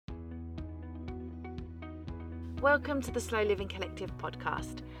Welcome to the Slow Living Collective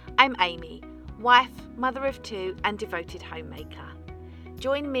podcast. I'm Amy, wife, mother of two and devoted homemaker.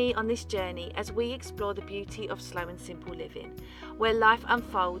 Join me on this journey as we explore the beauty of slow and simple living, where life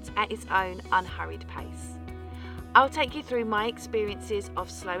unfolds at its own unhurried pace. I'll take you through my experiences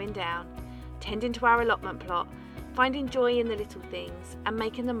of slowing down, tending to our allotment plot, finding joy in the little things and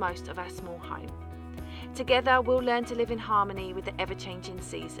making the most of our small home. Together we'll learn to live in harmony with the ever-changing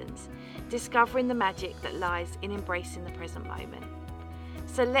seasons, discovering the magic that lies in embracing the present moment.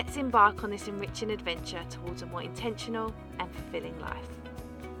 So let's embark on this enriching adventure towards a more intentional and fulfilling life.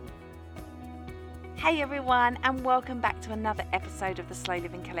 Hey everyone, and welcome back to another episode of the Slow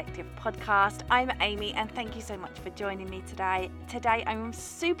Living Collective podcast. I'm Amy and thank you so much for joining me today. Today I'm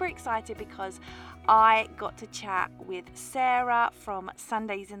super excited because I got to chat with Sarah from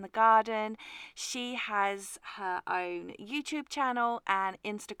Sundays in the Garden. She has her own YouTube channel and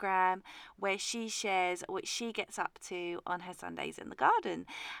Instagram where she shares what she gets up to on her Sundays in the Garden.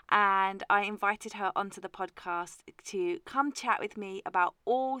 And I invited her onto the podcast to come chat with me about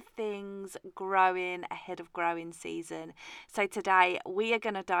all things growing ahead of growing season. So today we are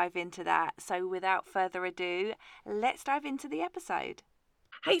going to dive into that. So without further ado, let's dive into the episode.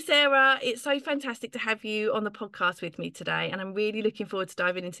 Hey Sarah, it's so fantastic to have you on the podcast with me today, and I'm really looking forward to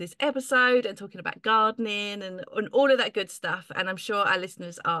diving into this episode and talking about gardening and all of that good stuff, and I'm sure our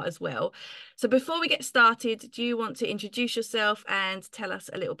listeners are as well. So before we get started, do you want to introduce yourself and tell us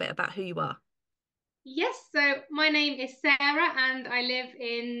a little bit about who you are? Yes, so my name is Sarah and I live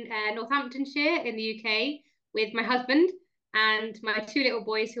in Northamptonshire in the UK with my husband and my two little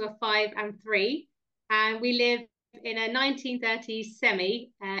boys who are 5 and 3. And we live in a 1930s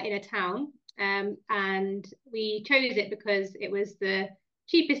semi in a town. And we chose it because it was the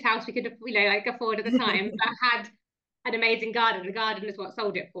cheapest house we could, afford at the time. But had an amazing garden. The garden is what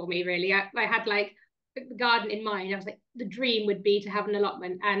sold it for me, really. I had the garden in mind. I was like, the dream would be to have an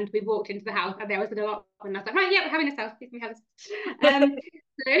allotment. And we walked into the house and there was an allotment. And I was like, right, yeah, we're having this house. Please, we have this.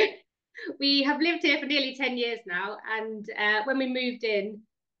 So we have lived here for nearly 10 years now. And when we moved in,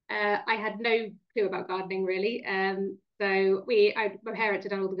 I had no clue about gardening really. My parents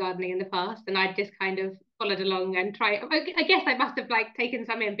had done all the gardening in the past, and I just kind of followed along and tried. I guess I must have taken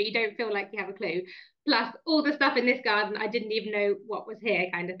some in, but you don't feel like you have a clue. Plus, all the stuff in this garden, I didn't even know what was here,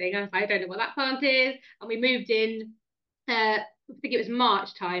 kind of thing. I was like, I don't know what that plant is. And we moved in. I think it was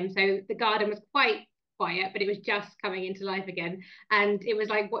March time, so the garden was quite quiet, but it was just coming into life again. And it was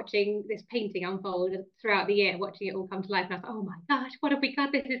like watching this painting unfold throughout the year, watching it all come to life. And I was like, oh my gosh, what have we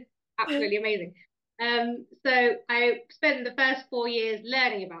got? This is absolutely amazing. So I spent the first 4 years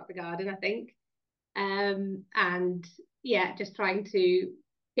learning about the garden, I think. And yeah, just trying to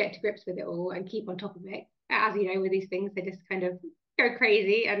get to grips with it all and keep on top of it. As you know, with these things, they just kind of go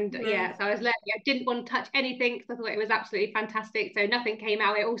crazy. And yeah, so I was learning. I didn't want to touch anything because I thought it was absolutely fantastic. So nothing came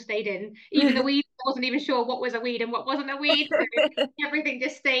out, it all stayed in. Even the weed, I wasn't even sure what was a weed and what wasn't a weed. So everything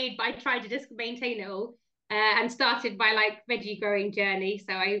just stayed, but I tried to just maintain it all. And started my veggie growing journey.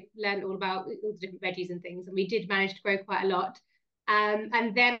 So I learned all about all the different veggies and things, and we did manage to grow quite a lot.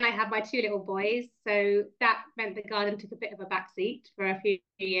 And then I had my two little boys, so that meant the garden took a bit of a backseat for a few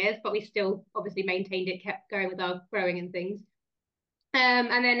years, but we still obviously maintained it, kept going with our growing and things. And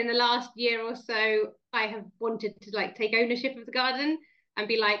then in the last year or so, I have wanted to take ownership of the garden and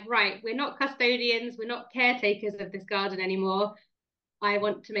be like, right, we're not custodians, we're not caretakers of this garden anymore. I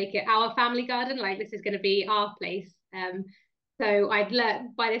want to make it our family garden. This is going to be our place. So I'd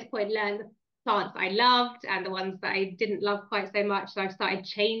learned by this point, learned the plants that I loved and the ones that I didn't love quite so much. So I've started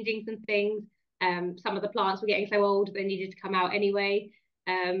changing some things. Some of the plants were getting so old they needed to come out anyway.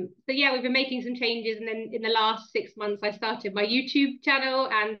 So yeah, we've been making some changes, and then in the last 6 months, I started my YouTube channel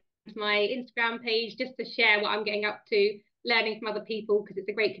and my Instagram page just to share what I'm getting up to, learning from other people, because it's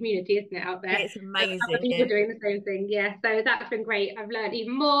a great community, isn't it, out there? It's amazing. Other people doing the same thing. Yeah, so that's been great. I've learned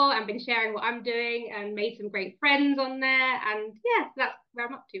even more and been sharing what I'm doing and made some great friends on there. And yeah, that's where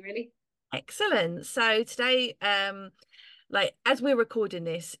I'm up to really. Excellent. So today, as we're recording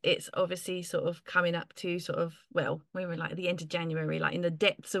this, it's obviously sort of coming up to well, we were at the end of January, in the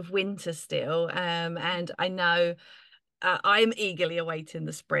depths of winter still. And I know I'm eagerly awaiting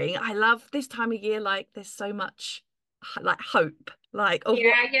the spring. I love this time of year. There's so much hope, of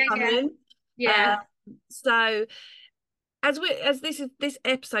what's coming. Yeah. So as this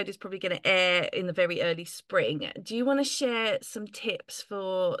episode is probably going to air in the very early spring, do you want to share some tips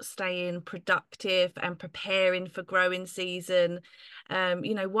for staying productive and preparing for growing season?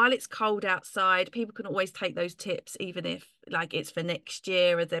 While it's cold outside, people can always take those tips, even if it's for next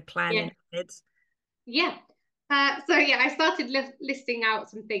year as they're planning ahead. Yeah. So yeah, I started listing out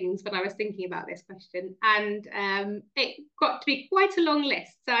some things when I was thinking about this question, and it got to be quite a long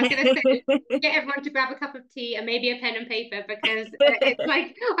list. So I'm going to say, get everyone to grab a cup of tea and maybe a pen and paper, because it's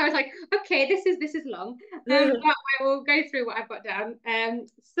like I was like, okay, this is long. But I will go through what I've got down.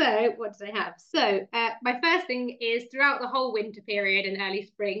 So what did I have? So my first thing is, throughout the whole winter period and early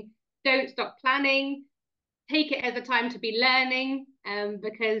spring, don't stop planning. Take it as a time to be learning,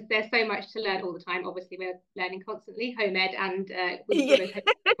 because there's so much to learn all the time. Obviously, we're learning constantly, home ed, and we both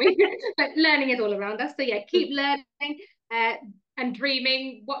but learning is all around us. So yeah, keep learning uh, and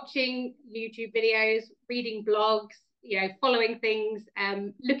dreaming, watching YouTube videos, reading blogs, following things,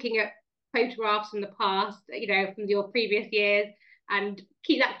 looking at photographs from the past, from your previous years, and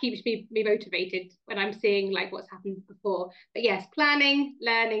keeps me motivated when I'm seeing like what's happened before. But yes, planning,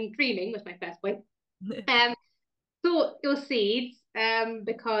 learning, dreaming was my first point. Sort your seeds,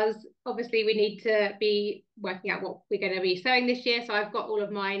 because obviously we need to be working out what we're going to be sowing this year. So I've got all of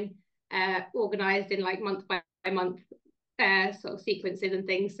mine organized in like month by month sort of sequences and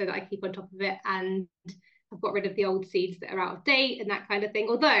things, so that I keep on top of it, and I've got rid of the old seeds that are out of date and that kind of thing.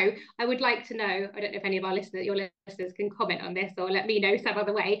 Although I would like to know, I don't know if any of your listeners can comment on this or let me know some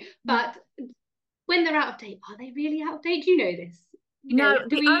other way, but when they're out of date, are they really out of date? Do you know this? No,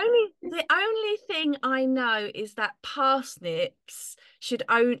 the only thing I know is that parsnip seed should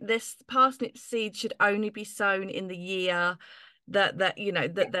only be sown in the year that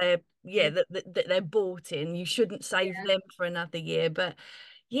they're bought in. You shouldn't save them for another year. But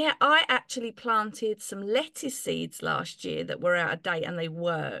yeah, I actually planted some lettuce seeds last year that were out of date, and they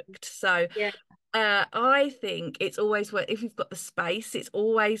worked. So yeah. I think it's always worth, if you've got the space, it's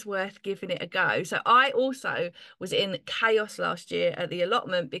always worth giving it a go. So I also was in chaos last year at the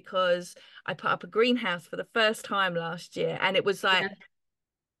allotment, because I put up a greenhouse for the first time last year, and it was like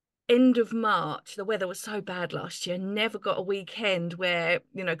end of March. The weather was so bad last year. Never got a weekend where,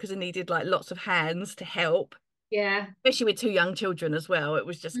 because I needed like lots of hands to help. Yeah. Especially with two young children as well. It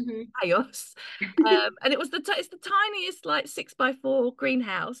was just chaos. And it's the tiniest like 6x4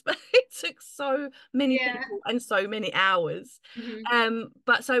 greenhouse, but it took so many people and so many hours.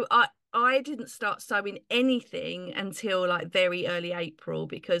 But so I didn't start sowing anything until like very early April,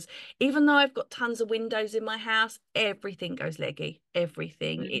 because even though I've got tons of windows in my house, everything goes leggy.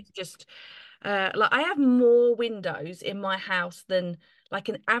 Everything. It's just like I have more windows in my house than like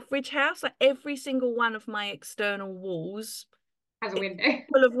an average house. Like every single one of my external walls has a window,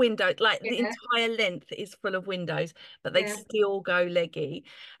 full of windows. Like the entire length is full of windows, but they still go leggy.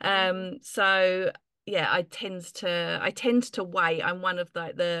 So yeah, I tend to wait. I'm one of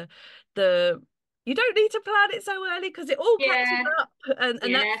the you don't need to plan it so early, because it all catches up, and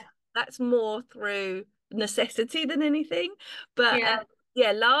that's more through necessity than anything. But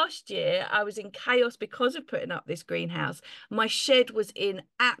yeah, last year I was in chaos because of putting up this greenhouse. My shed was in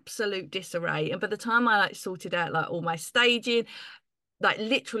absolute disarray, and by the time I like sorted out like all my staging, like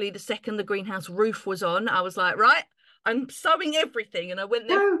literally the second the greenhouse roof was on, I was like, right, I'm sowing everything. And I went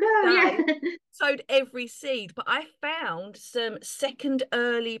there, sowed every seed. But I found some second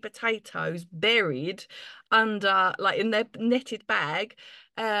early potatoes buried under, like in their netted bag.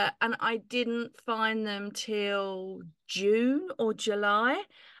 And I didn't find them till June or July.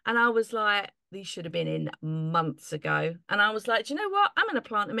 And I was like, these should have been in months ago. And I was like, do you know what? I'm going to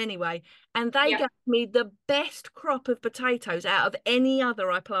plant them anyway. And they gave me the best crop of potatoes out of any other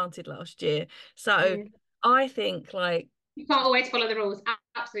I planted last year. So I think like you can't always follow the rules.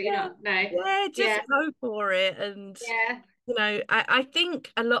 Absolutely not. No. Yeah, just go for it. And I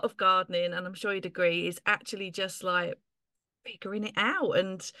think a lot of gardening, and I'm sure you'd agree, is actually just like figuring it out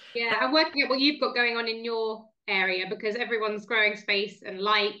and and working out what you've got going on in your area, because everyone's growing space and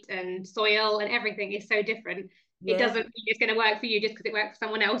light and soil and everything is so different. It doesn't mean it's going to work for you just because it works for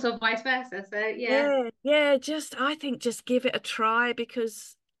someone else, or vice versa. So I think just give it a try,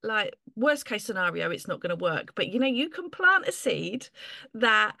 because like worst case scenario it's not going to work, but you can plant a seed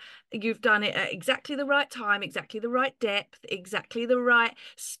that you've done it at exactly the right time, exactly the right depth, exactly the right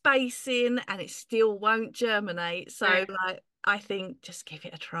spacing, and it still won't germinate. So like I think just give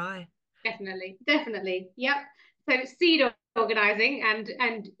it a try. Definitely. Yep. So seed organizing and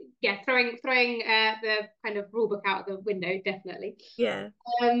throwing the kind of rule book out the window, definitely.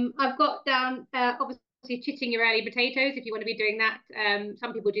 I've got down obviously chitting your early potatoes if you want to be doing that.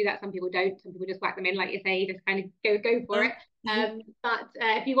 Some people do that, some people don't. Some people just whack them in, like you say, just kind of go for it. But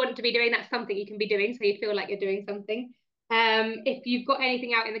if you want to be doing that, something you can be doing, so you feel like you're doing something. If you've got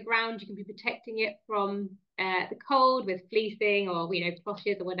anything out in the ground, you can be protecting it from the cold with fleecing or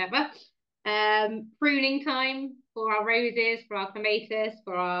cloches or whatever. Pruning time, for our roses, for our clematis,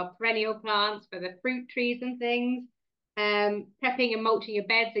 for our perennial plants, for the fruit trees and things. Prepping and mulching your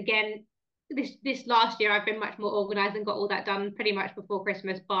beds again. This last year I've been much more organised and got all that done pretty much before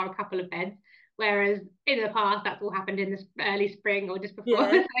Christmas, bar a couple of beds. Whereas in the past, that's all happened in the early spring or just before.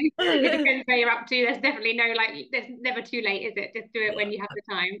 Yeah. So it depends where you're up to. There's definitely no there's never too late, is it? Just do it Yeah. when you have the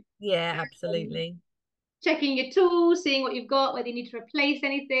time. Yeah, Um, absolutely. Checking your tools, seeing what you've got, whether you need to replace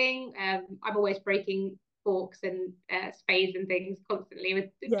anything. I'm always breaking forks and spades and things constantly with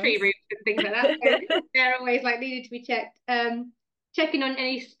tree Yes. roots and things like that. So they're always like needed to be checked. Checking on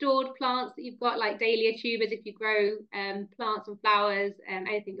any stored plants that you've got, like dahlia tubers, if you grow plants and flowers,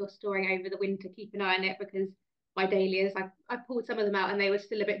 anything you're storing over the winter, keep an eye on it because my dahlias, I pulled some of them out and they were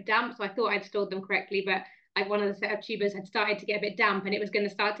still a bit damp, so I thought I'd stored them correctly, but like one of the set of tubers had started to get a bit damp and it was going to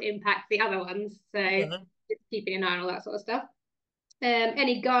start to impact the other ones. So Yeah. just keeping an eye on all that sort of stuff.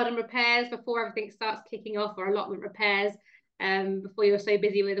 Any garden repairs before everything starts kicking off, or allotment repairs, before you're so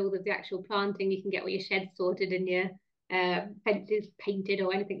busy with all of the actual planting, you can get all your sheds sorted and your fences painted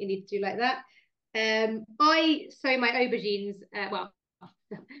or anything you need to do like that. I sow my aubergines, well,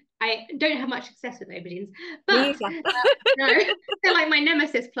 I don't have much success with aubergines, Me but no, they're like my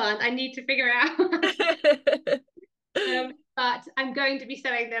nemesis plant. I need to figure out. either. But I'm going to be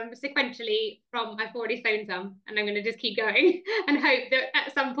sowing them sequentially from I've already sown some, and I'm going to just keep going and hope that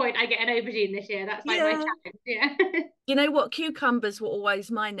at some point I get an aubergine this year. That's like my Yeah. challenge. Yeah. You know what? Cucumbers were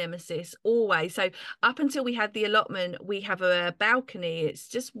always my nemesis, always. So up until we had the allotment, we have a balcony. It's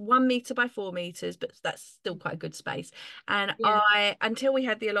just 1 meter by 4 meters, but that's still quite a good space. And Yeah. until we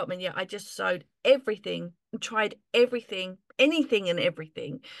had the allotment, yeah, I just sowed everything and tried everything, anything and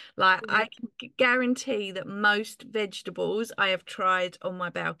everything. Like Yeah. I can guarantee that most vegetables I have tried on my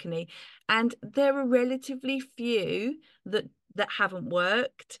balcony, and there are relatively few that haven't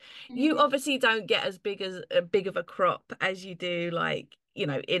worked. You Mhm. obviously don't get as big of a crop as you do, like, you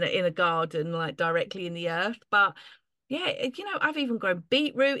know, in a garden, like directly in the earth. But yeah, you know, I've even grown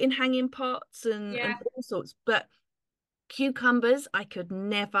beetroot in hanging pots and Yeah. all sorts. But cucumbers I could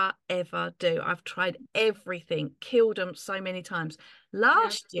never ever do. I've tried everything, killed them so many times. Yeah.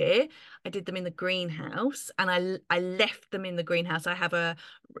 Last year I did them in the greenhouse, and I left them in the greenhouse. I have a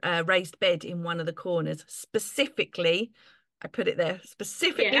raised bed in one of the corners specifically. I put it there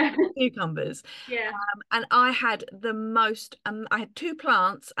specifically Yeah. for cucumbers. Yeah. And I had the most, I had 2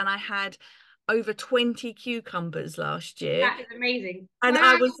 plants and I had over 20 cucumbers last year. That is amazing. And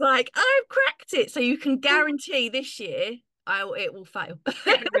I Wow. was like, I've cracked it. So you can guarantee this year it will fail.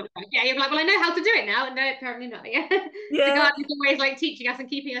 Definitely. Yeah, you're like, well, I know how to do it now. No, apparently not. Yeah. The Yeah, garden's always like teaching us and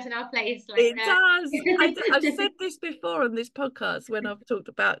keeping us in our place. Like, it does. I've said this before on this podcast when I've talked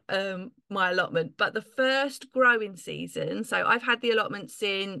about my allotment, but the first growing season, so I've had the allotment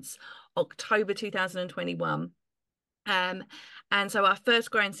since October 2021. And so our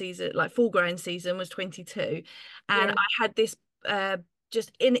first growing season, like full growing season, was 22, and yeah. I had this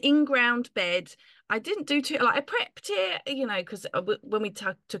just an in-ground bed. I didn't do too, like, I prepped it, you know, because when we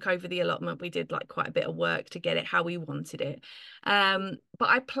took over the allotment, we did like quite a bit of work to get it how we wanted it. But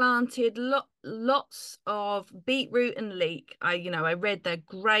I planted lots of beetroot and leek. I read they're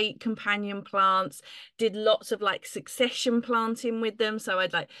great companion plants. Did lots of like succession planting with them. So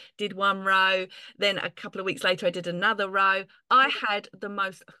I'd like did one row, then a couple of weeks later I did another row. I had the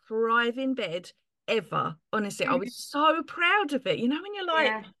most thriving bed ever. Honestly, I was so proud of it. You know, when you're like,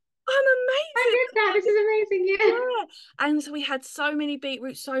 Yeah. I'm I amazing. did that. This is amazing. Yeah. Yeah. And so we had so many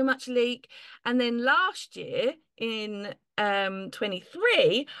beetroot, so much leek. And then last year in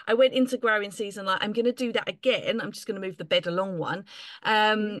 23, I went into growing season like, I'm going to do that again. I'm just going to move the bed along one.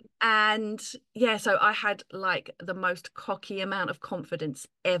 And yeah, so I had like the most cocky amount of confidence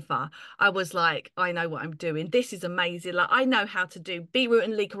ever. I was like, I know what I'm doing. This is amazing. Like, I know how to do. Beetroot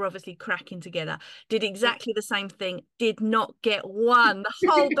and leek are obviously cracking together. Did exactly the same thing. Did not get one. The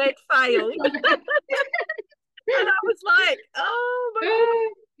whole bed failed. And I was like, oh my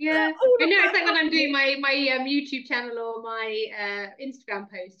God. Yeah, All I of know. that It's like when I'm doing happening. my YouTube channel or my Instagram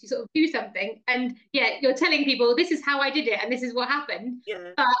post. You sort of do something, and yeah, you're telling people this is how I did it, and this is what happened.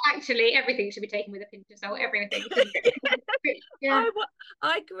 Yeah. But actually, everything should be taken with a pinch of salt. Everything shouldn't it? Yeah,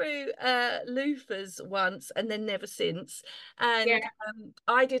 I, I grew loofahs once and then never since. yeah, And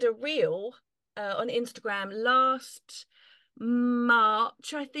I did a reel on Instagram last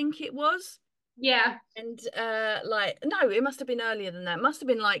March, I think it was. yeah, And like, no, it must have been earlier than that. It must have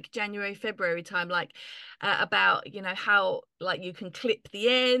been like January, February time, like about, you know, how like you can clip the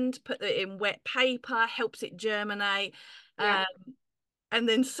end, put it in wet paper, helps it germinate. yeah. Um, and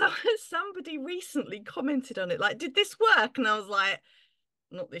then somebody recently commented on it, like, did this work? And I was like,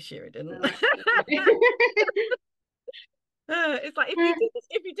 not this year, it didn't. It's like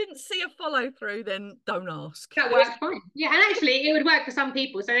if you didn't see a follow through, then don't ask. That works fine. Yeah, and actually, it would work for some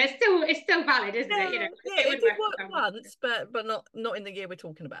people, so it's still valid, isn't it? You know, Yeah, it it would did work for work some people. once, but not in the year we're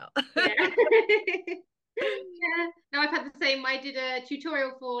talking about. Yeah. Yeah. No, I've had the same. I did a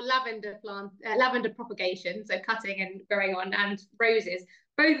tutorial for lavender propagation, so cutting and growing on, and roses.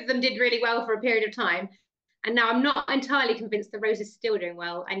 Both of them did really well for a period of time. And now I'm not entirely convinced the rose is still doing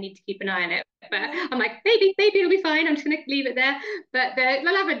well. I need to keep an eye on it. But I'm like, maybe it'll be fine. I'm just gonna leave it there. But the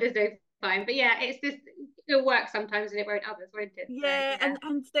lavender's doing fine. But yeah, it's just it'll work sometimes and it won't others, won't it? So Yeah, yeah.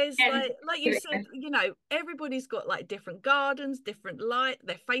 and there's And like you give it said, everybody's got like different gardens, different light,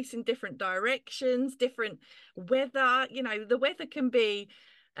 they're facing different directions, different weather. The weather can be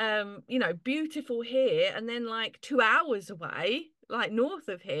beautiful here, and then like 2 hours away, like north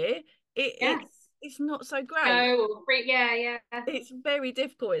of here, it, yeah. it's not so great. Oh, yeah, yeah. It's very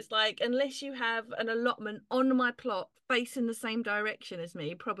difficult. It's like, unless you have an allotment on my plot facing the same direction as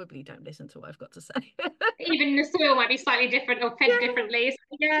me, probably don't listen to what I've got to say. Even the soil might be slightly different or fed differently.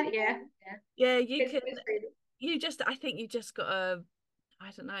 So yeah. Yeah, you It's, can. it's crazy. I think you just gotta,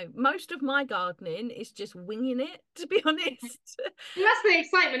 I don't know. Most of my gardening is just winging it, to be honest. And that's the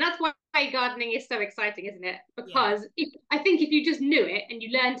excitement. That's why gardening is so exciting, isn't it? Yeah. Because I think if you just knew it and you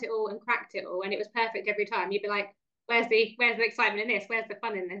learned it all and cracked it all and it was perfect every time, you'd be like, where's the excitement in this? Where's the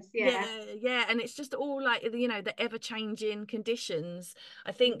fun in this? Yeah. Yeah, and it's just all like the ever-changing conditions.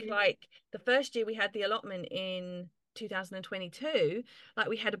 I think Mm-hmm. like the first year we had the allotment in 2022, like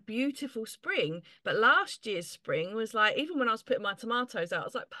we had a beautiful spring, but last year's spring was like, even when I was putting my tomatoes out, I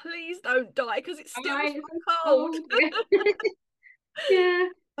was like, please don't die because it's still It's so cold. cold. Yeah. Yeah.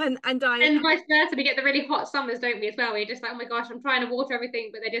 And I And vice versa, we get the really hot summers, don't we, as well? We're just like, oh my gosh, I'm trying to water everything,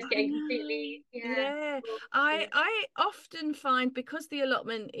 but they're just I getting know. completely, yeah. Yeah. Yeah. I often find, because the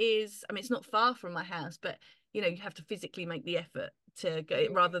allotment is, I mean, it's not far from my house, but you have to physically make the effort to go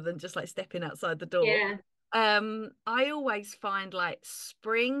rather than just like stepping outside the door. Yeah. I always find like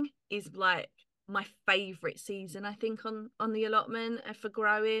spring is like my favorite season, I think, on the allotment for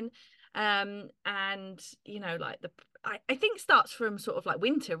growing. And like I think starts from sort of like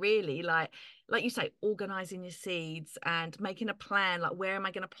winter, really, like you say, organizing your seeds and making a plan, like where am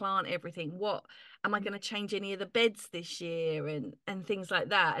I going to plant everything, what am I going to change any of the beds this year, and things like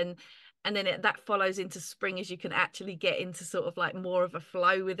that. And then that follows into spring, as you can actually get into sort of like more of a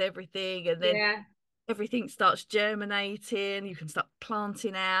flow with everything, and then Yeah. everything starts germinating, you can start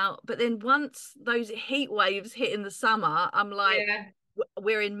planting out. But then once those heat waves hit in the summer, I'm like, Yeah.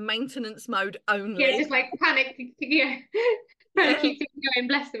 we're in maintenance mode Yeah, only. just like panic, yeah. Trying to Yeah, keep things going,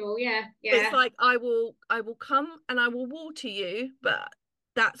 bless them all. Yeah, it's yeah, like I will come and I will water you, but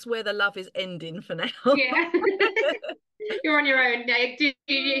that's where the love is ending for now. yeah. You're on your own. Yeah,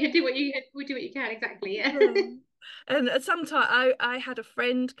 do what you can, exactly. Yeah. And sometimes I had a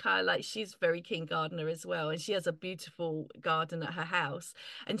friend, Kyle, like she's a very keen gardener as well, and she has a beautiful garden at her house.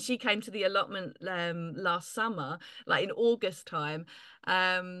 And she came to the allotment last summer, like in August time.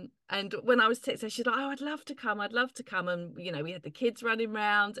 And when I was texting her, she's like, "Oh, I'd love to come. I'd love to come." And we had the kids running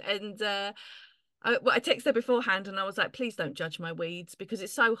around, and I texted her beforehand, and I was like, "Please don't judge my weeds because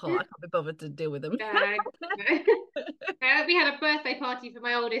it's so hot. I can't be bothered to deal with them." No, no. We had a birthday party for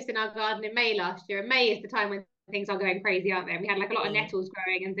my oldest in our garden in May last year, and May is the time when things are going crazy, aren't they? And we had like a lot of Yeah. nettles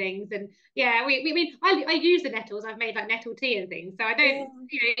growing and things, and yeah, we mean I use the nettles. I've made like nettle tea and things, so I don't,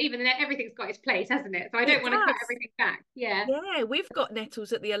 Yeah, even everything's got its place, hasn't it? So I don't it want to cut does. everything back. Yeah. Yeah, we've got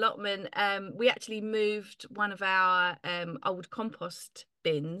nettles at the allotment. We actually moved one of our old compost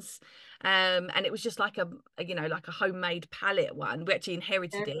bins, and it was just like like a homemade pallet one. We actually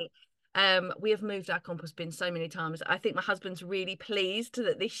inherited Yeah. it. We have moved our compost bin so many times. I think my husband's really pleased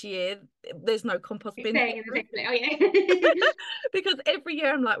that this year there's no compost It's bin staying in the same place. Oh yeah. because every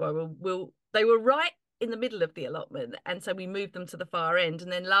year I'm like, well, they were right in the middle of the allotment, and so we moved them to the far end. And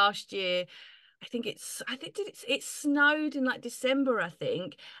then last year, it snowed in like December, I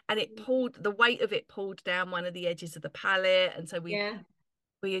think, and the weight of it pulled down one of the edges of the pallet, and so Yeah.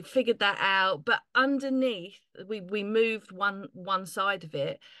 we had figured that out. But underneath, we moved one side of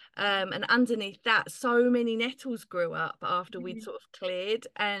it, and underneath that, so many nettles grew up after we'd sort of cleared.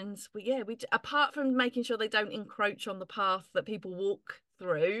 And we apart from making sure they don't encroach on the path that people walk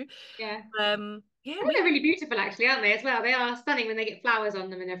through, Yeah. yeah, I think they're really beautiful, actually, aren't they? As well, they are stunning when they get flowers on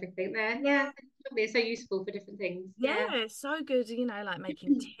them and everything. yeah. They're so useful for different things. Yeah, Yeah. it's so good, like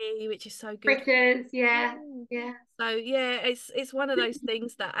making tea, which is so good. Fritters. Yeah. Yeah. Yeah. So yeah, it's one of those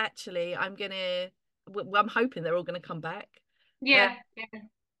things that actually I'm hoping they're all gonna come back. Uh, Yeah. Yeah.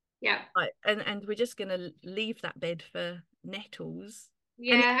 Yeah. and we're just gonna leave that bed for nettles.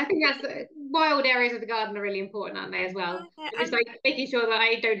 Yeah, I think that's wild areas of the garden are really important, aren't they, as well? And it's like making sure that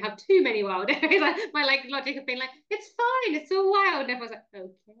I don't have too many wild areas. Like, my logic of being like, it's fine, it's all wild. And everyone's like,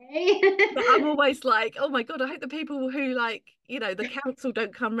 okay. But I'm always like, oh my God, I hope the people who like, the council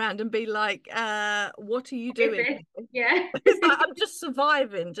don't come round and be like, what are you doing? Yeah. It's like, I'm just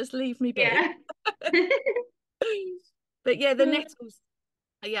surviving, just leave me be. Yeah. But yeah, the nettles,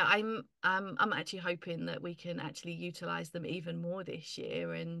 yeah, I'm actually hoping that we can actually utilize them even more this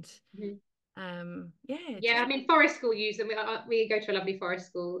year. And I mean, forest school use them. We go to a lovely forest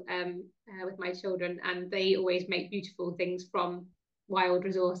school with my children, and they always make beautiful things from wild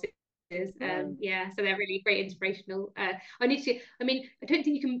resources. So they're really great inspirational. I don't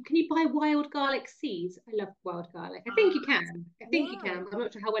think can you buy wild garlic seeds? I love wild garlic. I think you can. You can. I'm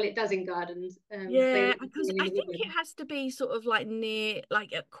not sure how well it does in gardens. Because I think it has to be sort of like near,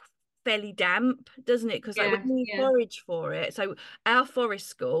 like fairly damp, doesn't it? Because like when you forage for it, so our forest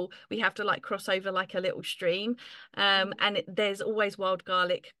school, we have to like cross over like a little stream, and there's always wild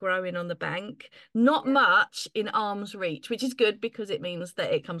garlic growing on the bank, not much in arm's reach, which is good because it means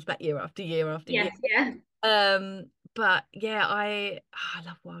that it comes back year after year after year. But yeah, I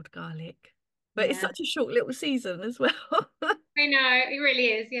love wild garlic, but it's such a short little season as well. I know, it really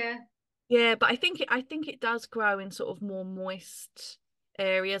is. But I think it does grow in sort of more moist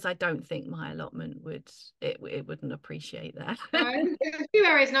areas. I don't think my allotment wouldn't appreciate that. There's a few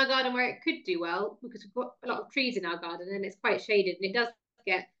areas in our garden where it could do well because we've got a lot of trees in our garden and it's quite shaded, and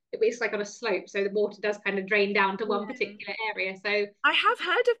it's like on a slope, so the water does kind of drain down to one particular area. So I have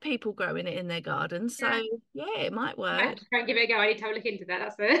heard of people growing it in their gardens, so it might work. I have to try and give it a go. I need to have a look into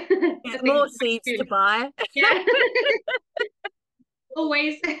that. That's more seeds to buy.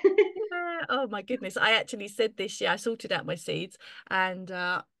 Always. Oh my goodness, I actually said this year I sorted out my seeds, and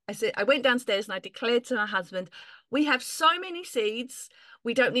I went downstairs and I declared to my husband, we have so many seeds,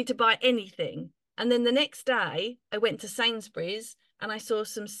 we don't need to buy anything. And then the next day I went to Sainsbury's and I saw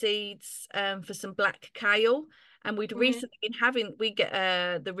some seeds for some black kale, and we'd recently been we get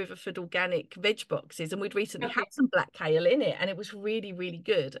the Riverford organic veg boxes, and we'd recently had some black kale in it, and it was really, really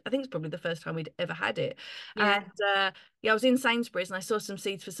good. I think it's probably the first time we'd ever had it. And I was in Sainsbury's and I saw some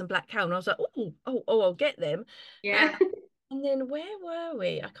seeds for some black kale, and I was like, oh, I'll get them. And then where were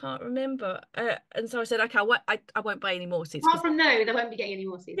we? I can't remember. And so I said, okay, I won't buy any more seeds. Apart from those, I won't be getting any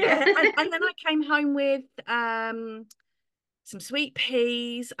more seeds. And then I came home with some sweet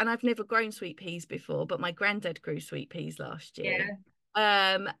peas, and I've never grown sweet peas before, but my granddad grew sweet peas last year.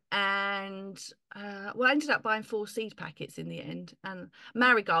 I ended up buying 4 seed packets in the end. And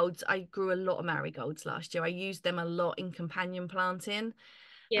marigolds, I grew a lot of marigolds last year. I used them a lot in companion planting.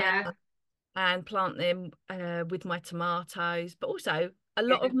 And plant them with my tomatoes, but also a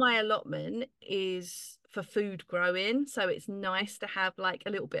lot of my allotment is for food growing, so it's nice to have like a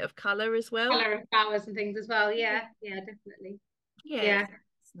little bit of colour as well. Colour and flowers and things as well. Definitely.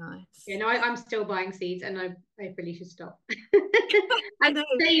 It's nice. I'm still buying seeds, and I really should stop. And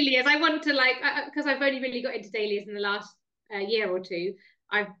dahlias, I want to because I've only really got into dahlias in the last year or two.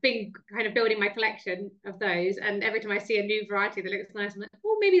 I've been kind of building my collection of those, and every time I see a new variety that looks nice, I'm like,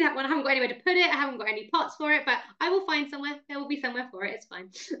 oh, maybe that one. I haven't got anywhere to put it. I haven't got any pots for it, but I will find somewhere. There will be somewhere for it. It's fine.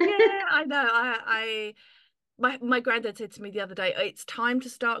 I know. My granddad said to me the other day, it's time to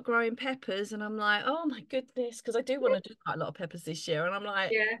start growing peppers, and I'm like, oh my goodness, because I do want to do quite a lot of peppers this year, and I'm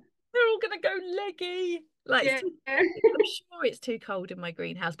like, they're all gonna go leggy. Like I'm sure it's too cold in my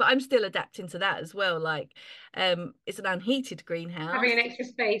greenhouse, but I'm still adapting to that as well. Like it's an unheated greenhouse, having an extra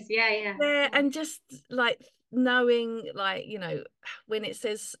space. And just like knowing, like, when it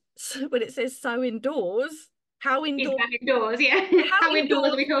says so indoors, how indoors? How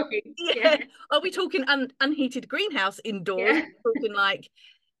indoors are we talking? Are we talking unheated greenhouse indoors? Talking like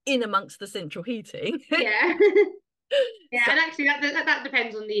in amongst the central heating? And actually that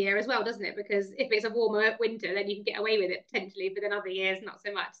depends on the year as well, doesn't it? Because if it's a warmer winter, then you can get away with it potentially, but then other years not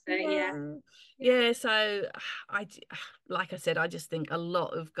so much. So so like I said, I just think a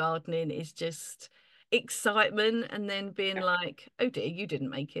lot of gardening is just excitement, and then being like, oh dear, you didn't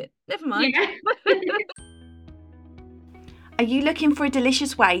make it, never mind. Are you looking for a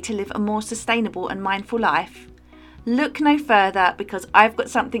delicious way to live a more sustainable and mindful life? Look no further, because I've got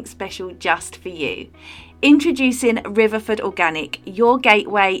something special just for you. Introducing Riverford Organic, your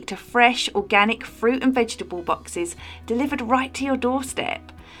gateway to fresh organic fruit and vegetable boxes delivered right to your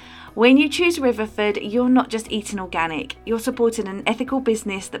doorstep. When you choose Riverford, you're not just eating organic, you're supporting an ethical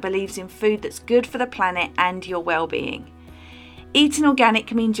business that believes in food that's good for the planet and your well-being. Eating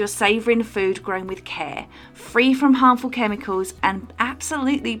organic means you're savouring food grown with care, free from harmful chemicals and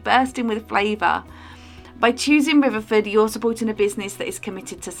absolutely bursting with flavour. By choosing Riverford, you're supporting a business that is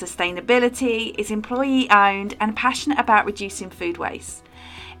committed to sustainability, is employee owned, and passionate about reducing food waste.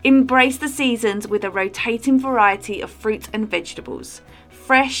 Embrace the seasons with a rotating variety of fruit and vegetables,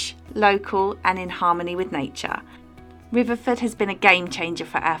 fresh, local, and in harmony with nature. Riverford has been a game changer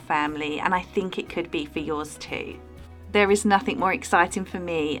for our family, and I think it could be for yours too. There is nothing more exciting for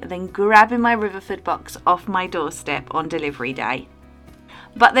me than grabbing my Riverford box off my doorstep on delivery day.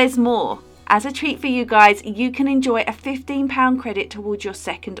 But there's more. As a treat for you guys, you can enjoy a £15 credit towards your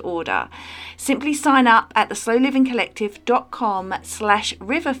second order. Simply sign up at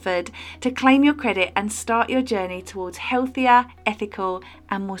theslowlivingcollective.com/Riverford to claim your credit and start your journey towards healthier, ethical,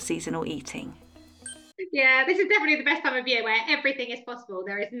 and more seasonal eating. Yeah, this is definitely the best time of year where everything is possible.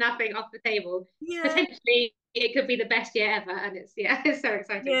 There is nothing off the table. Yeah. Potentially, it could be the best year ever, and it's it's so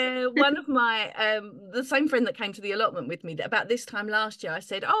exciting. Yeah, one of my the same friend that came to the allotment with me, that about this time last year I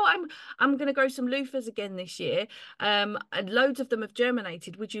said, oh, I'm going to grow some loofahs again this year, and loads of them have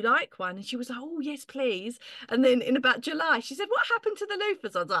germinated, would you like one? And she was like, oh yes please. And then in about July she said, what happened to the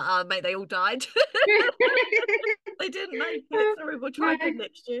loofahs? I was like, oh mate, they all died. They didn't make it. Sorry, we'll try again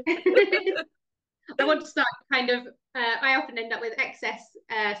next year. I want to start kind of, I often end up with excess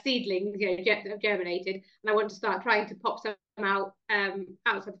seedlings, that have germinated, and I want to start trying to pop some out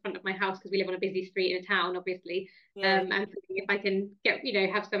outside the front of my house, because we live on a busy street in a town, obviously. And if I can get,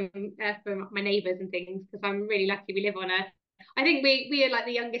 have some for my neighbours and things, because I'm really lucky. We live on I think we are like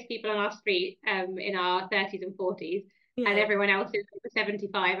the youngest people on our street, in our 30s and 40s. And everyone else is over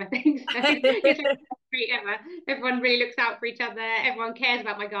 75, I think. So it's great ever. Everyone really looks out for each other. Everyone cares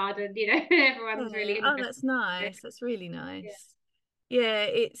about my garden, everyone's really interested. Oh, that's nice. That's really nice. Yeah,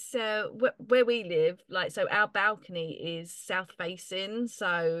 it's where we live, like, so our balcony is south facing,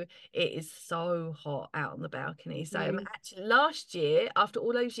 so it is so hot out on the balcony. So actually last year, after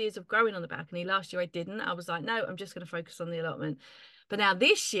all those years of growing on the balcony, last year I didn't. I was like, no, I'm just going to focus on the allotment. But now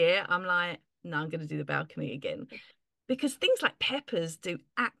this year I'm like, no, I'm going to do the balcony again. Because things like peppers do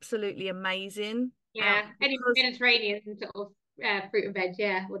absolutely amazing. Yeah, any Mediterranean sort of fruit and veg,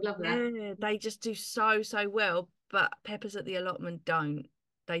 would love that. Yeah, they just do so well. But peppers at the allotment don't.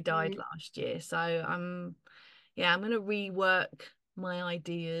 They died last year, so I'm going to rework my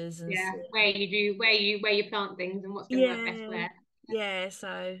ideas and see where you plant things and what's going to work best where. Yeah,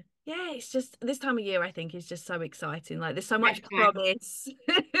 so it's just this time of year I think is just so exciting. Like, there's so much promise.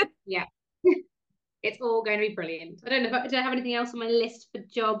 Yeah. It's all going to be brilliant. I don't know if I have anything else on my list for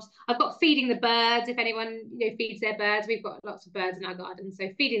jobs. I've got feeding the birds. If anyone feeds their birds, we've got lots of birds in our garden. So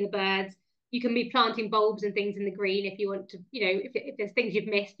feeding the birds. You can be planting bulbs and things in the green if you want to. If there's things you've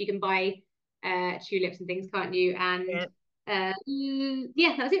missed, you can buy tulips and things, can't you? And that's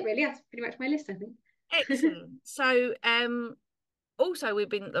it really. That's pretty much my list, I think. Excellent. So also, we're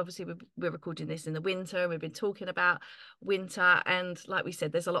recording this in the winter, and we've been talking about winter, and like we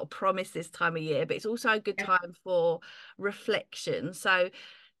said, there's a lot of promise this time of year, but it's also a good time for reflection. So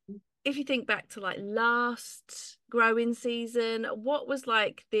if you think back to like last growing season, what was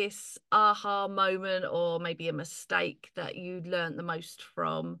like this aha moment, or maybe a mistake that you learned the most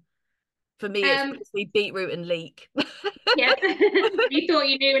from? For me, it's mostly beetroot and leek. Yeah. You thought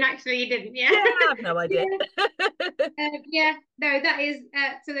you knew and actually you didn't. Yeah, I have no idea. No, that is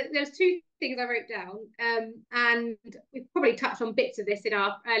so there's two things I wrote down, and we've probably touched on bits of this in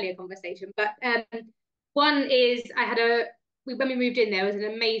our earlier conversation, but one is when we moved in, there was an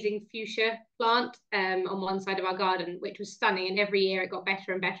amazing fuchsia plant on one side of our garden, which was stunning, and every year it got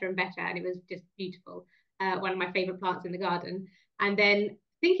better and better and better, and it was just beautiful. One of my favorite plants in the garden. And then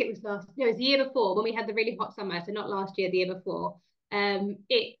I think it was the year before, when we had the really hot summer, so not last year, the year before,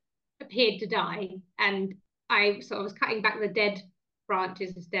 it appeared to die, and I sort of was cutting back the dead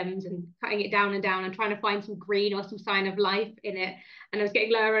branches and stems and cutting it down and down and trying to find some green or some sign of life in it, and I was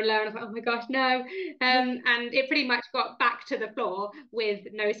getting lower and lower, and I was like, oh my gosh, no. And it pretty much got back to the floor with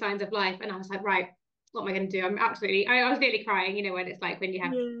no signs of life, and I was like, right, what am I going to do? I was nearly crying, when it's like when you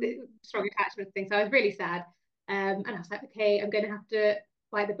have strong attachment things. So I was really sad, and I was like, okay, I'm going to have to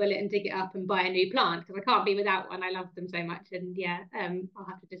bite the bullet and dig it up and buy a new plant, because I can't be without one. I love them so much, and I'll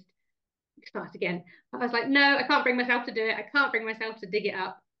have to just start again. I was like, no, I can't bring myself to do it. I can't bring myself to dig it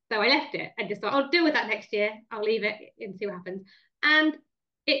up. So I left it and just thought, I'll deal with that next year. I'll leave it and see what happens. And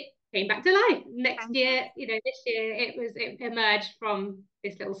it came back to life next year. This year it emerged from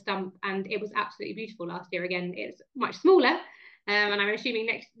this little stump, and it was absolutely beautiful. Last year again, it's much smaller, and I'm assuming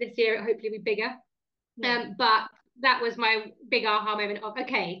this year it hopefully will be bigger. But that was my big aha moment of,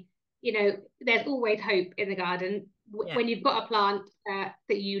 okay, there's always hope in the garden. When you've got a plant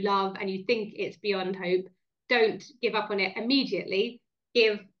that you love and you think it's beyond hope, don't give up on it immediately.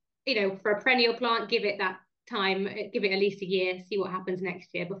 Give for a perennial plant, give it that time, give it at least a year, see what happens next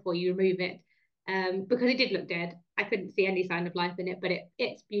year before you remove it. Because it did look dead. I couldn't see any sign of life in it, but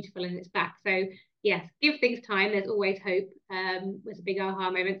it's beautiful and it's back. So yes, give things time. There's always hope. Was a big aha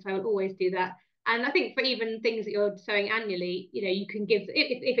moment, so I will always do that. And I think for even things that you're sowing annually, you can give,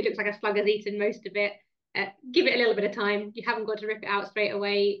 if it looks like a slug has eaten most of it, give it a little bit of time. You haven't got to rip it out straight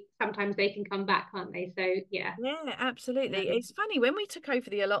away. Sometimes they can come back, can't they? So yeah. Yeah, absolutely. It's funny, when we took over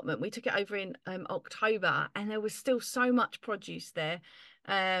the allotment, we took it over in October, and there was still so much produce there.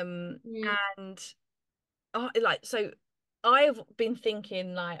 And so I have been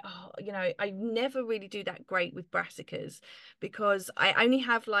thinking like, I never really do that great with brassicas because I only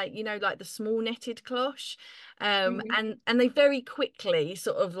have like the small netted cloche, and they very quickly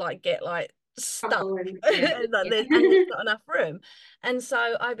sort of like get like stuck And, and there's not enough room. And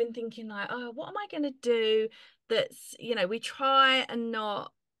so I've been thinking like, oh, what am I going to do that's, we try and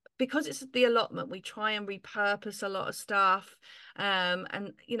not, because it's the allotment, we try and repurpose a lot of stuff.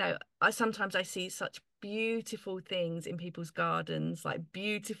 And sometimes I see such beautiful things in people's gardens, like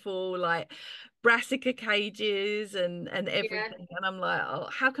beautiful like brassica cages and everything, and I'm like, oh,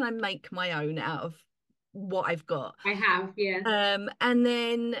 how can I make my own out of what I've got? And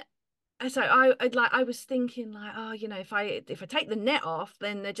then so I was thinking like, oh, if I take the net off,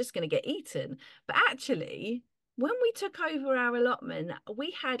 then they're just going to get eaten. But actually, when we took over our allotment,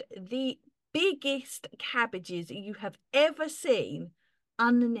 we had the biggest cabbages you have ever seen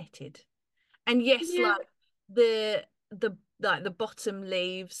unnetted. And yes, like the bottom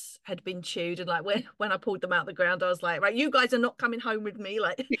leaves had been chewed, and like when I pulled them out the ground, I was like, right, you guys are not coming home with me,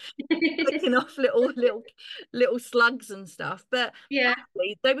 like picking off little slugs and stuff. But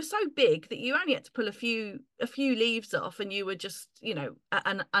actually, they were so big that you only had to pull a few leaves off, and you were just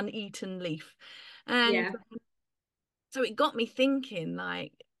an uneaten leaf. And so it got me thinking,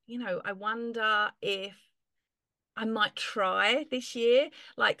 like, I wonder if I might try this year,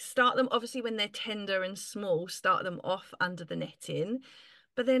 like start them obviously when they're tender and small, start them off under the netting.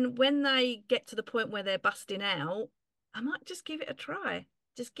 But then when they get to the point where they're busting out, I might just give it a try.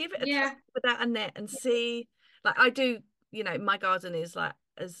 Just give it a try without a net and see. Like I do, my garden is like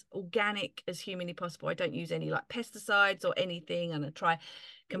as organic as humanly possible. I don't use any like pesticides or anything, and I try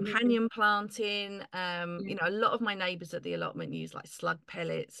companion planting. A lot of my neighbours at the allotment use like slug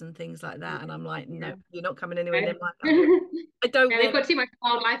pellets and things like that, and I'm like, no, you're not coming anywhere near my garden. I don't we've got too much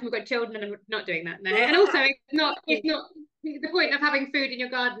wildlife and we've got children and we're not doing that. No. And also it's not the point of having food in your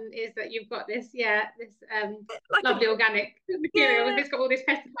garden is that you've got this like lovely organic material. If it's got all this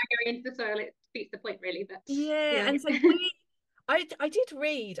pesticide going into the soil, it defeats the point really. But and so I did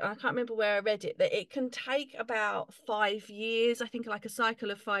read, I can't remember where I read it, that it can take about 5 years, I think like a cycle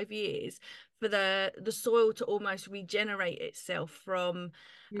of 5 years, for the soil to almost regenerate itself from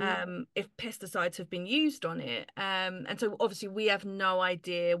if pesticides have been used on it. And so obviously we have no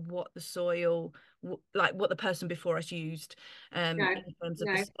idea what the soil, like what the person before us used in terms of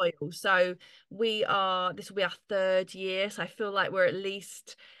the soil. So this will be our 3rd year. So I feel like we're at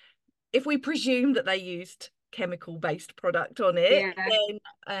least, if we presume that they used chemical-based product on it, then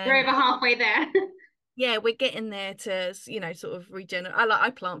we're over halfway there. We're getting there to sort of regenerate. I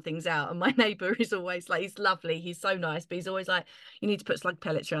plant things out, and my neighbor is always like, he's lovely, he's so nice, but he's always like, you need to put slug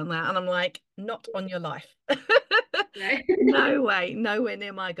pellets around that, and I'm like, not on your life. No way, nowhere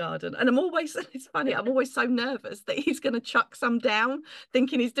near my garden. And it's funny, I'm always so nervous that he's going to chuck some down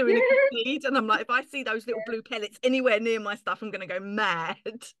thinking he's doing a good deed, and I'm like, if I see those little blue pellets anywhere near my stuff, I'm going to go mad.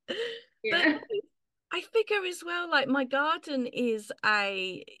 But I figure as well, like my garden is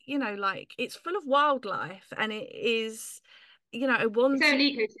like it's full of wildlife, and it is, its own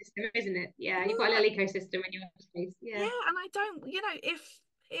ecosystem, isn't it? You've got a little ecosystem in your space. And I don't,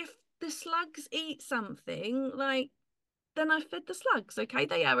 if the slugs eat something, like, then I fed the slugs. Okay,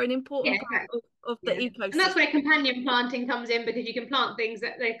 they are an important part of the ecosystem. And that's where companion planting comes in, because you can plant things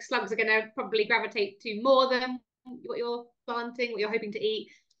that the slugs are going to probably gravitate to more than what you're planting, what you're hoping to eat.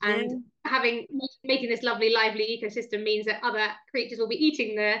 And making this lovely lively ecosystem means that other creatures will be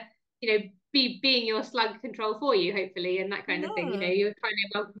eating being your slug control for you, hopefully, and that kind of thing. You're trying to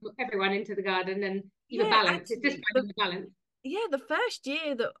welcome everyone into the garden and keep a balance. It's just finding the balance. The first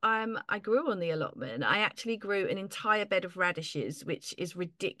year that I grew on the allotment, I actually grew an entire bed of radishes, which is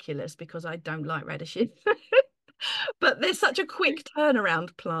ridiculous because I don't like radishes. But they're such a quick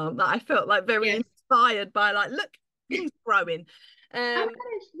turnaround plant that I felt like very inspired by, like, look, things growing.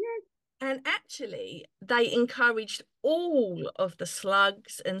 And actually they encouraged all of the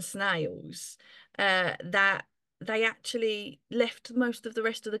slugs and snails that they actually left most of the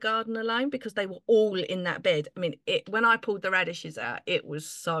rest of the garden alone because they were all in that bed. I mean, when I pulled the radishes out, it was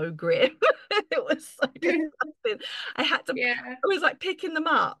so grim. It was so disgusting. I had to, Yeah. I was like picking them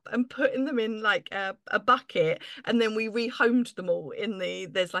up and putting them in like a bucket, and then we rehomed them all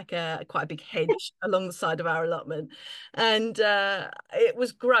there's like quite a big hedge along the side of our allotment, and it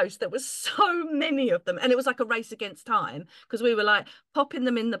was gross. There was so many of them, and it was like a race against time because we were like popping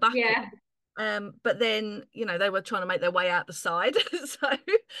them in the bucket. Yeah. But then, you know, they were trying to make their way out the side. So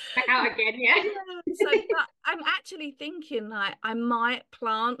Back out again, yeah. but I'm actually thinking like I might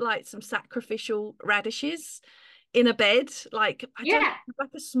plant like some sacrificial radishes in a bed. Like I don't Yeah. like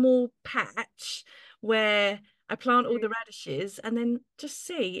a small patch where I plant all the radishes and then just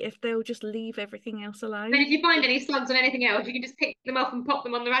see if they'll just leave everything else alone. Then if you find any slugs or anything else, you can just pick them up and pop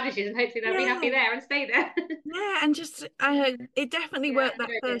them on the radishes, and hopefully they'll be happy there and stay there. Yeah, and just it definitely worked that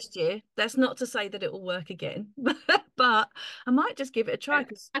first year. That's not to say that it will work again, but I might just give it a try.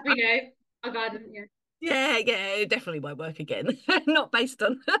 As we know, our garden, Yeah, it definitely won't work again. Not based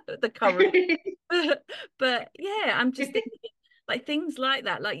on the current. But yeah, I'm just thinking like things like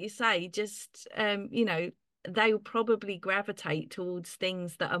that, like you say, just you know, they'll probably gravitate towards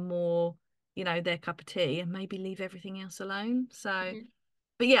things that are more, you know, their cup of tea, and maybe leave everything else alone. So,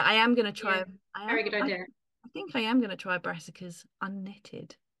 but yeah, I am going to try. Very good idea. I think I am going to try brassicas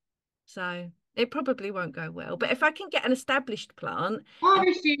unnetted. So it probably won't go well. But if I can get an established plant.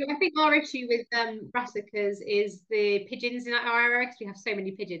 I think our issue with brassicas is the pigeons in our area, because we have so many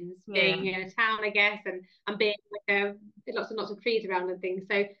pigeons being in a town, I guess, and being like lots and lots of trees around and things.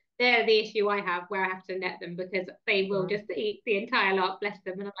 So they're the issue I have, where I have to net them, because they will just eat the entire lot, bless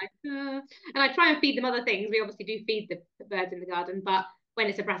them. And I'm like, and I try and feed them other things. We obviously do feed the birds in the garden, but when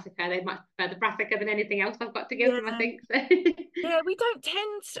it's a brassica, they much prefer the brassica than anything else I've got to give them, I think. So. Yeah, we don't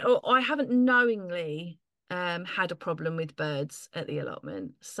tend to, or I haven't knowingly had a problem with birds at the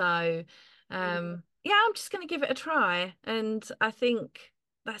allotment. So yeah, I'm just going to give it a try. And I think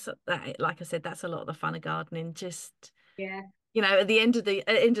like I said, that's a lot of the fun of gardening. Just, you know, at the end of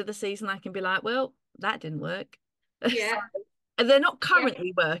the season, I can be like, well, that didn't work. Yeah. And they're not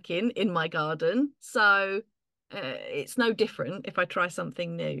currently working in my garden. So it's no different if I try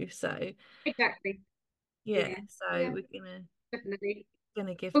something new. So exactly. So we're definitely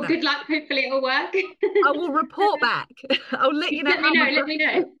gonna give well, that. Good luck. Hopefully it'll work. I will report back. I'll let you know. Let me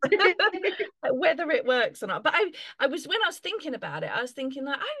know whether it works or not. But I was when I was thinking about it, I was thinking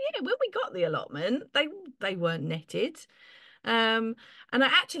like, oh yeah, when we got the allotment, they weren't netted. And I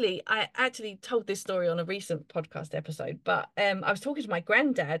actually told this story on a recent podcast episode, but I was talking to my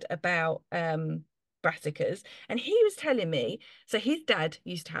granddad about brassicas, and he was telling me, so his dad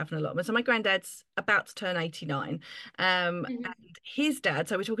used to have an allotment. So my granddad's about to turn 89, and his dad,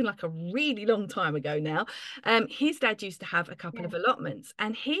 so we're talking like a really long time ago now, his dad used to have a couple of allotments,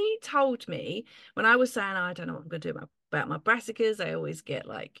 and he told me when I was saying, I don't know what I'm going to do about my brassicas, I always get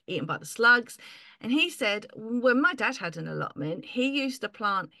like eaten by the slugs. And he said when my dad had an allotment, he used to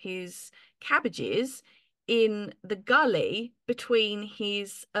plant his cabbages in the gully between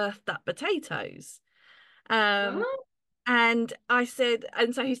his earthed up potatoes. And I said,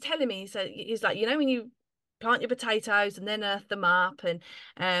 and so he's telling me, so he's like, you know, when you plant your potatoes and then earth them up and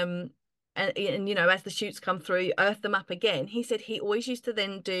you know, as the shoots come through, you earth them up again. He said he always used to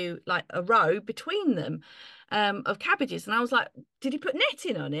then do like a row between them of cabbages. And I was like, did he put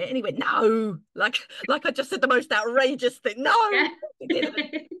netting on it? And he went, no, like I just said the most outrageous thing. No, he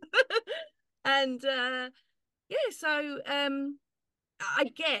didn't. And so I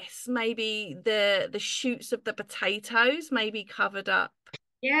guess maybe the shoots of the potatoes maybe covered up.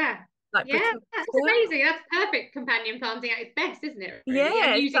 Like that's amazing. That's perfect companion planting at its best, isn't it? Really?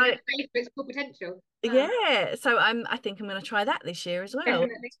 Yeah, and using that space for its full potential. Yeah, so I think I'm going to try that this year as well.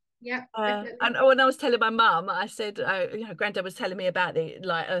 Definitely. Yeah, definitely. And when I was telling my mum, I said, you know, Granddad was telling me about the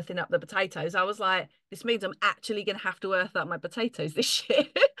like earthing up the potatoes. I was like, this means I'm actually going to have to earth up my potatoes this year.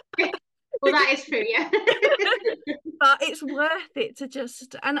 Well, that is true, yeah. But it's worth it to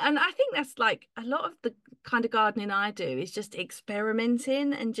just and I think that's like a lot of the kind of gardening I do is just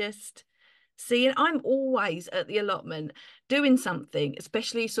experimenting and just seeing. I'm always at the allotment doing something,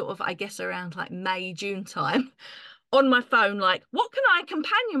 especially sort of I guess around like May, June time, on my phone, like what can I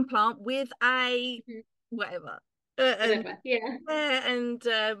companion plant with a whatever.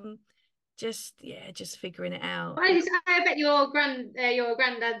 Just figuring it out. I bet your granddad's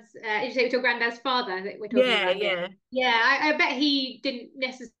did you say it was your granddad's father that we're talking about here? I bet he didn't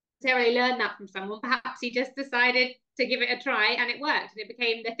necessarily learn that from someone. Perhaps he just decided to give it a try and it worked and it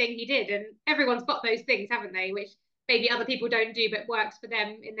became the thing he did. And everyone's got those things, haven't they, which maybe other people don't do but works for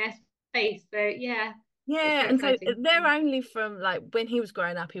them in their space. So yeah, Yeah, so and so exciting. they're only from, like, when he was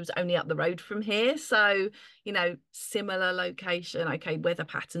growing up, he was only up the road from here. So, you know, similar location. Okay, weather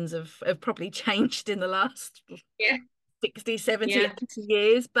patterns have probably changed in the last Yeah, 60, 70, yeah, 80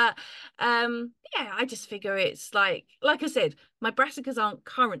 years. But yeah, I just figure it's like I said, my brassicas aren't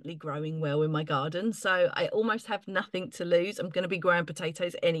currently growing well in my garden. So I almost have nothing to lose. I'm going to be growing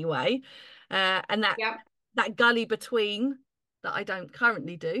potatoes anyway. And yeah. that gully between that I don't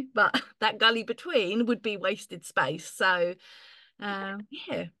currently do, but that gully between would be wasted space. So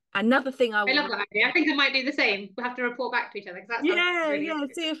yeah, another thing I I will, love that idea. I think I might do the same. We'll have to report back to each other because that sounds yeah, really yeah,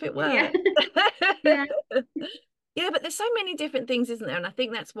 see if it yeah. works. Yeah. Yeah, but there's so many different things, isn't there? And I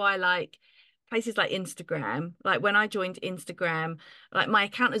think that's why, like, places like Instagram, like when I joined Instagram, like my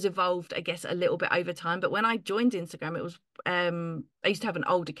account has evolved, I guess, a little bit over time. But when I joined Instagram, it was I used to have an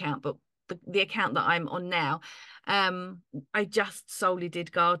old account, but the account that I'm on now, I just solely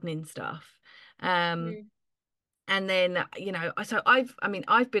did gardening stuff. Mm. And then, you know, so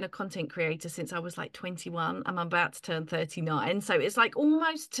I've been a content creator since I was like 21. I'm about to turn 39. So it's like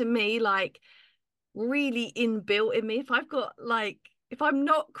almost to me like really inbuilt in me. If I'm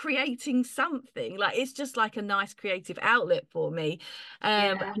not creating something, like it's just like a nice creative outlet for me.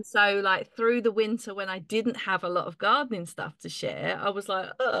 Yeah. And so like through the winter when I didn't have a lot of gardening stuff to share, I was like,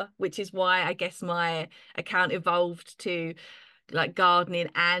 which is why I guess my account evolved to like gardening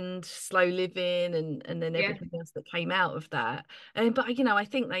and slow living, and then Yeah. everything else that came out of that. But you know, I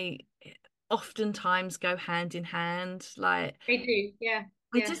think they oftentimes go hand in hand. Like They do. Yeah.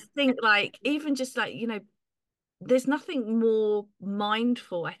 I Yeah. just think like even just like, you know, there's nothing more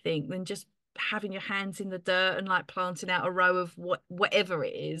mindful, I think, than just having your hands in the dirt and like planting out a row of whatever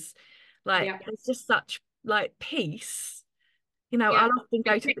it is. Like Yeah. it's just such like peace. You know, I'll Yeah. often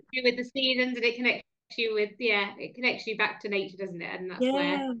go It to connects you with the seasons and it connects you with, yeah, it connects you back to nature, doesn't it? And that's where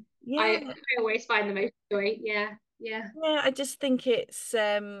yeah, yeah. I always find the most joy. Yeah. Yeah. Yeah, I just think it's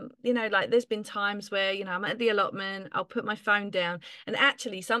you know, like there's been times where, you know, I'm at the allotment, I'll put my phone down, and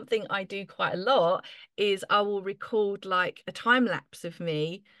actually something I do quite a lot is I will record like a time lapse of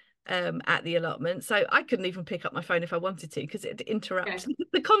me at the allotment. So I couldn't even pick up my phone if I wanted to because it interrupts Okay.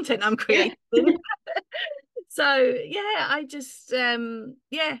 the content I'm Yeah. creating. So yeah, I just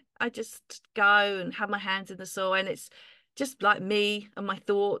go and have my hands in the soil, and it's just like me and my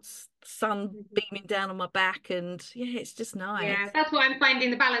thoughts, sun beaming down on my back, and yeah, it's just nice. Yeah, that's what I'm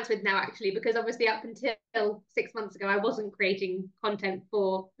finding the balance with now, actually, because obviously up until 6 months ago, I wasn't creating content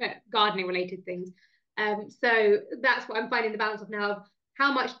for gardening related things. So that's what I'm finding the balance of now of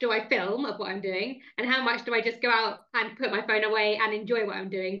how much do I film of what I'm doing and how much do I just go out and put my phone away and enjoy what I'm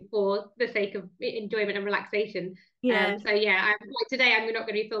doing for the sake of enjoyment and relaxation. Yeah, So yeah, like today I'm not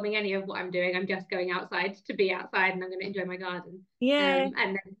going to be filming any of what I'm doing. I'm just going outside to be outside and I'm going to enjoy my garden. yeah.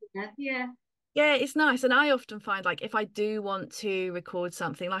 And then yeah, Yeah, it's nice. And I often find like if I do want to record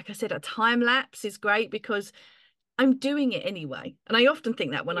something, like I said, a time lapse is great because I'm doing it anyway. And I often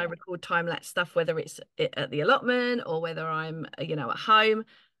think that when I yeah, record time lapse stuff, whether it's at the allotment or whether I'm, you know, at home,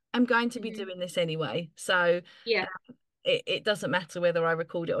 I'm going to be hmm doing this anyway. So yeah. it doesn't matter whether I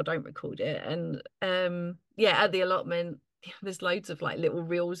record it or don't record it. And yeah, at the allotment, there's loads of like little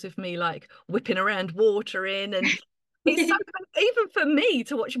reels of me like whipping around watering, and it's so even for me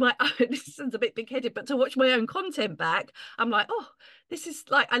to watch my own, this sounds a bit big-headed, but to watch my own content back, I'm like, oh, this is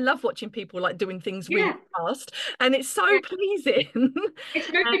like, I love watching people like doing things really Yeah, fast, and it's so yeah. pleasing.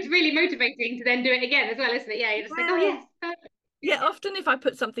 It's really motivating to then do it again as well, isn't it? Yeah, you're just like, oh Yeah. yes, perfect. Yeah. Yeah, often if I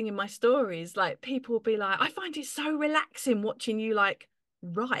put something in my stories, like people will be like, I find it so relaxing watching you like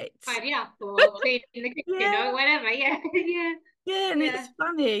write. Tidy up or clean the kitchen Yeah, or whatever. Yeah, yeah, yeah, and yeah. it's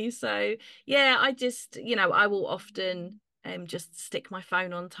funny. So yeah, I just, you know, I will often just stick my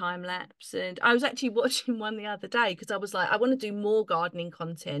phone on time lapse. And I was actually watching one the other day because I was like, I want to do more gardening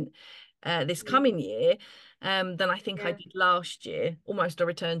content this Mm, coming year than I think I yeah. did last year, almost a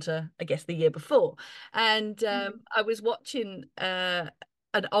return to, I guess, the year before. And Mm, I was watching an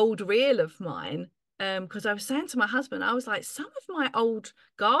old reel of mine because I was saying to my husband, I was like, some of my old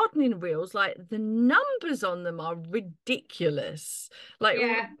gardening reels, like the numbers on them are ridiculous, like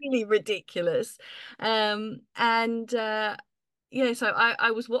yeah. really ridiculous. And yeah, so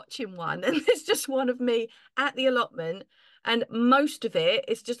I was watching one, and there's just one of me at the allotment, and most of it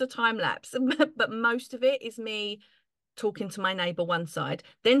is just a time lapse, but most of it is me talking to my neighbour one side,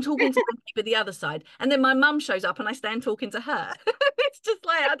 then talking to my neighbour the other side, and then my mum shows up and I stand talking to her. It's just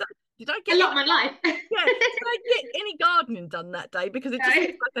like, did I a get lot of my life. yeah, did I get any gardening done that day? Because it just No.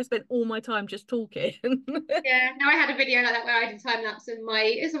 looks like I spent all my time just talking. Yeah, no, I had a video like that where I did time lapse, and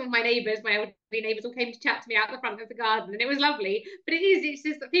some of my neighbours, my elderly neighbours, all came to chat to me out the front of the garden, and it was lovely. But it's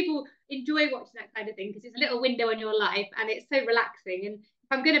just that people enjoy watching that kind of thing because it's a little window in your life, and it's so relaxing. And if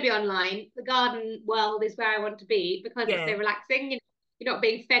I'm going to be online, the garden world is where I want to be because it's Yeah. so relaxing. You're not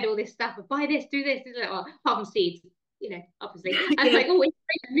being fed all this stuff of buy this, do this, well, apart from seeds, obviously. And Yeah. like, oh,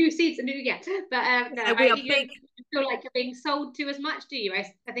 new seeds and new, yeah. But no, Yeah, we are you big. don't feel like you're being sold to as much, do you?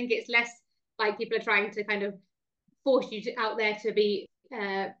 I think it's less like people are trying to kind of force you out there to be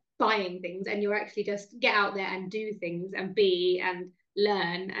buying things, and you're actually just get out there and do things and be and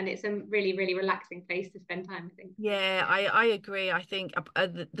learn, and it's a really, really relaxing place to spend time, I think. Yeah, I agree. I think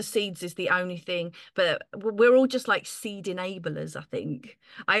the seeds is the only thing, but we're all just like seed enablers, I think.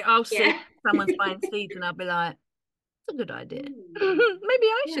 I'll see Yeah. someone's buying seeds and I'll be like, it's a good idea. Ooh, Maybe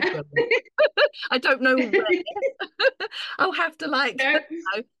I should yeah. go. I don't know where. I'll have to like No,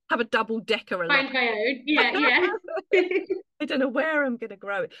 have a double decker a lot. find my own. Yeah, yeah. I don't know where I'm gonna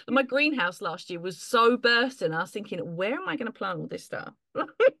grow it. My greenhouse last year was so bursting. I was thinking, where am I gonna plant all this stuff?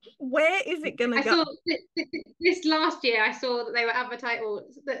 Where is it gonna I go? saw this last year. I saw that they were advertising, or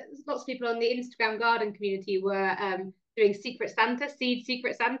that lots of people on the Instagram garden community were doing Secret Santa, seed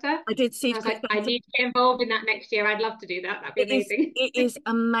Secret Santa. I did And I seed was like, I need to get involved in that next year. I'd love to do that. That'd be amazing. It is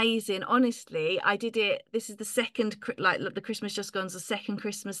amazing. Honestly, I did it. This is the second, like, look, the Christmas just gone's the second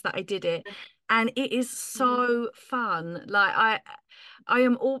Christmas that I did it, and it is so fun. Like I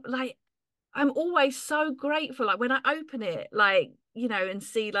am all like, I'm always so grateful. Like when I open it, like, and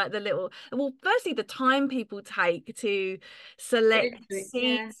see like the little, well, firstly, the time people take to select Yeah.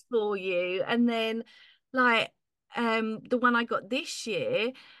 seeds for you, and then like the one I got this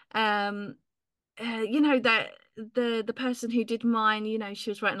year, that the person who did mine, she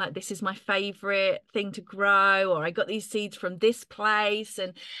was writing like, this is my favorite thing to grow, or I got these seeds from this place,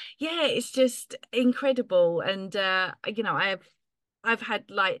 and yeah, it's just incredible. And I've had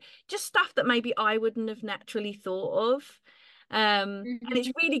like just stuff that maybe I wouldn't have naturally thought of. And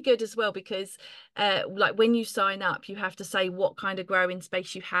it's really good as well because like when you sign up, you have to say what kind of growing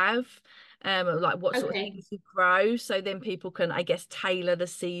space you have, like what sort of things you grow, so then people can, I guess, tailor the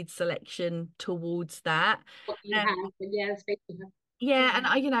seed selection towards that. What you have, yeah, the space you have. Yeah,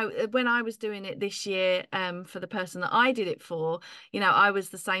 and when I was doing it this year, for the person that I did it for, I was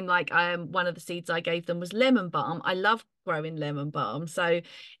the same. Like, one of the seeds I gave them was lemon balm. I love growing lemon balm, so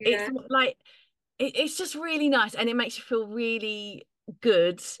it's like it's just really nice, and it makes you feel really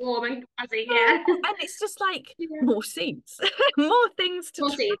good. Warm and fuzzy, yeah. And it's just like more seeds, more things to More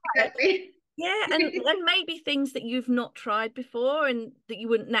try. seeds, exactly. Yeah, and maybe things that you've not tried before and that you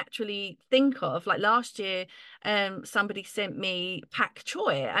wouldn't naturally think of. Like last year, somebody sent me pak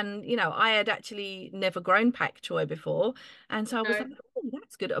choi, and I had actually never grown pak choi before, and so I was like, oh,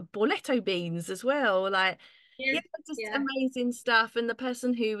 that's good. Borletto beans as well, like just amazing stuff. And the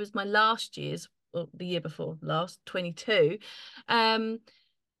person who was my last year's, or the year before last, 22,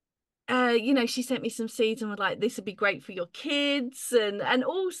 she sent me some seeds and was like, this would be great for your kids, and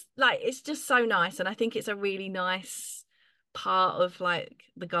all, like, it's just so nice. And I think it's a really nice part of like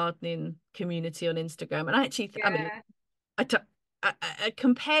the gardening community on Instagram. And I actually I mean, I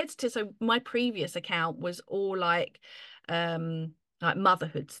compared to, so my previous account was all like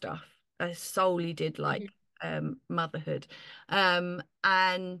motherhood stuff. I solely did like motherhood, and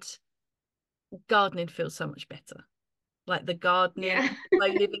gardening feels so much better. Like the gardening,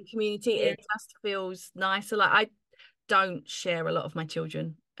 like living community, it just feels nicer. Like I don't share a lot of my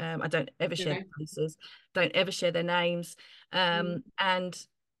children. I don't ever share their places, don't ever share their names. And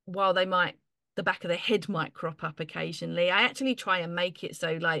while the back of their head might crop up occasionally, I actually try and make it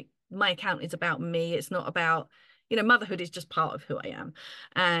so like my account is about me. It's not about, motherhood is just part of who I am.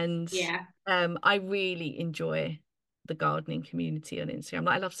 And I really enjoy the gardening community on Instagram.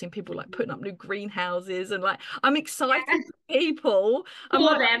 Like, I love seeing people like putting up new greenhouses, and like I'm excited for people. I'm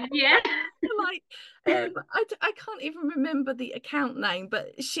for like, them, like I can't even remember the account name,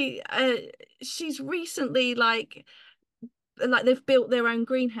 but she's recently like they've built their own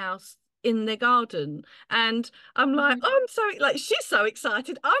greenhouse in their garden, and I'm like, oh, I'm so like, she's so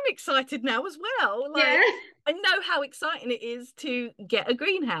excited, I'm excited now as well. Like, I know how exciting it is to get a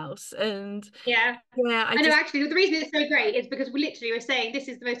greenhouse. And I know, actually the reason it's so great is because we literally were saying this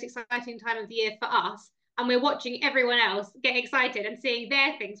is the most exciting time of the year for us, and we're watching everyone else get excited and seeing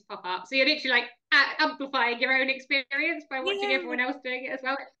their things pop up, so you're literally like amplifying your own experience by watching everyone else doing it as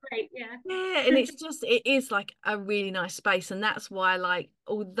well. It's great. And it is like a really nice space, and that's why, like,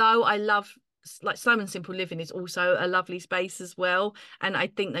 although I love like Slow and Simple Living is also a lovely space as well, and I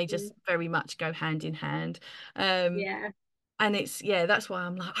think they just very much go hand in hand. Yeah. And it's, yeah, that's why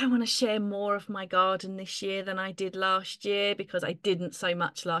I'm like, I want to share more of my garden this year than I did last year, because I didn't so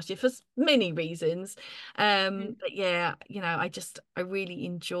much last year for many reasons. But yeah, I really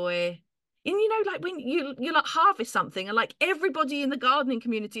enjoy, and like when you like harvest something and like everybody in the gardening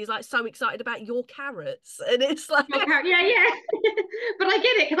community is like so excited about your carrots, and it's like, Yeah, yeah. But I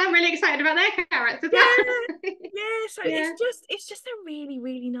get it because I'm really excited about their carrots as yeah, well. yeah. So Yeah. it's just a really,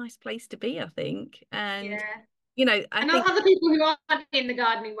 really nice place to be, I think. And Yeah. I And think, other people who aren't in the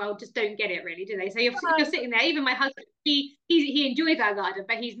gardening world just don't get it really, do they? So if you're sitting there, even my husband, he enjoys our garden,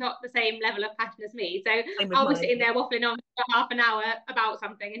 but he's not the same level of passion as me. So same with I'll be mine. sitting there waffling on for half an hour about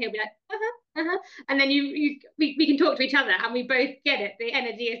something, and he'll be like, and then we can talk to each other, and we both get it. The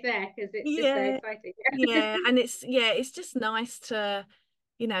energy is there because it's just so Yeah, exciting. yeah, and it's just nice to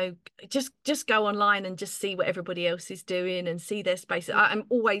just go online and just see what everybody else is doing and see their spaces. I'm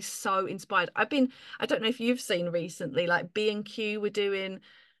always so inspired. I don't know if you've seen recently, like B&Q were doing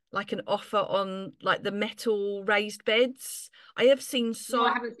like an offer on like the metal raised beds. I have seen No, so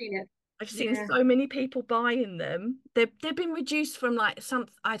I haven't seen it. I've seen Yeah. so many people buying them. They've been reduced from like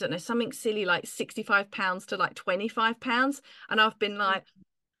I don't know, something silly like £65 to like £25, and I've been like,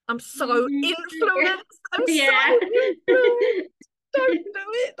 I'm so influenced. I'm so Yeah. influenced. Don't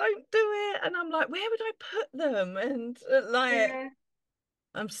do it. And I'm like, where would I put them? And like, Yeah.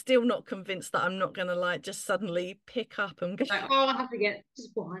 I'm still not convinced that I'm not gonna like just suddenly pick up and go. Like, oh, I have to get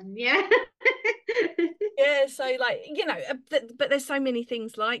just one. Yeah. Yeah, so like, but there's so many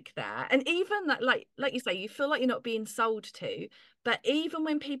things like that. And even that, like you say, you feel like you're not being sold to, but even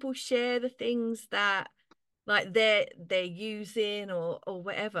when people share the things that like they're using or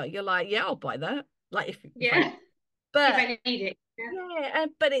whatever, you're like, yeah, I'll buy that. Like if I, Yeah. If but I need it. Yeah. yeah,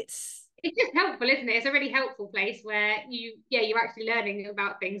 but It's just helpful, isn't it? It's a really helpful place where you're actually learning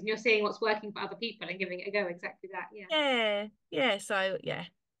about things and you're seeing what's working for other people and giving it a go. Exactly that. Yeah. yeah. So yeah,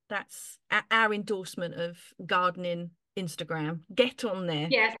 that's our endorsement of gardening Instagram. Get on there.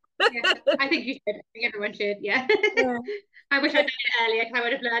 Yes. Yeah. I think you should. I think everyone should. Yeah. Yeah. I wish I'd done it earlier because I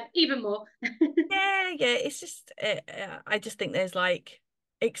would have learned even more. Yeah. It's just, I just think there's like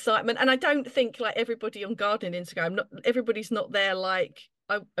excitement, and I don't think like everybody on gardening Instagram, not everybody's not there like,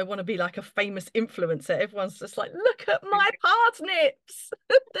 I want to be like a famous influencer. Everyone's just like, look at my parsnips,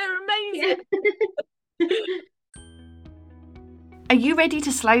 they're amazing. Yeah. Are you ready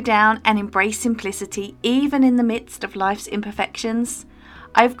to slow down and embrace simplicity even in the midst of life's imperfections?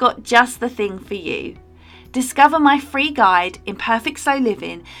 I've got just the thing for you. Discover my free guide, Imperfect Slow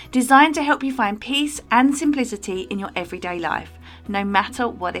Living, designed to help you find peace and simplicity in your everyday life, no matter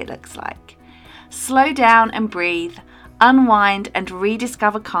what it looks like. Slow down and breathe, unwind and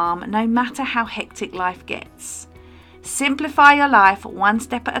rediscover calm no matter how hectic life gets. Simplify your life one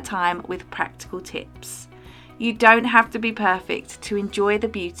step at a time with practical tips. You don't have to be perfect to enjoy the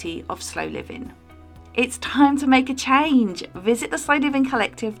beauty of slow living. It's time to make a change. Visit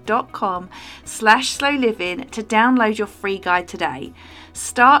theslowlivingcollective.com/slowliving to download your free guide today.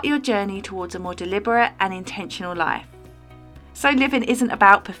 Start your journey towards a more deliberate and intentional life. Slow living isn't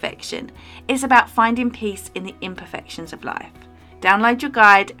about perfection. It's about finding peace in the imperfections of life. Download your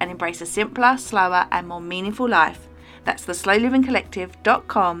guide and embrace a simpler, slower and more meaningful life. That's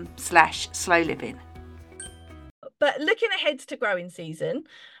theslowlivingcollective.com/slowliving. But looking ahead to growing season,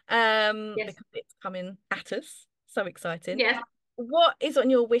 Yes. because it's coming at us, so exciting. Yes. What is on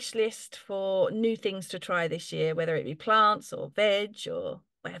your wish list for new things to try this year, whether it be plants or veg or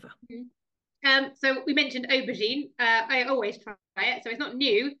whatever? So we mentioned aubergine. I always try it, so it's not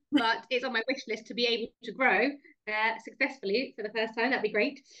new, but it's on my wish list to be able to grow successfully for the first time. That'd be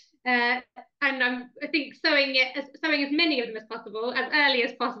great. And I think sowing as many of them as possible, as early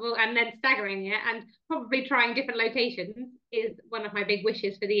as possible, and then staggering it, and probably trying different locations is one of my big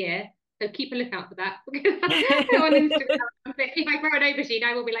wishes for the year. So keep a lookout for that because on Instagram, if I grow an aubergine,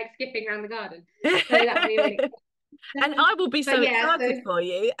 I will be like skipping around the garden. So that'll be really exciting. And I will be so Yeah, excited for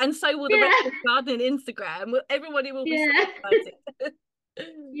you, and so will the rest of gardening Instagram. Everybody will be so excited.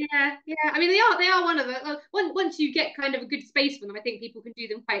 Yeah. I mean, they are one of the once you get kind of a good space for them, I think people can do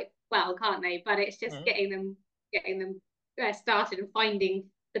them quite well, can't they? But it's just getting them started and finding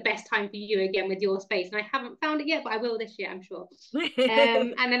the best time for you again with your space. And I haven't found it yet, but I will this year, I'm sure. And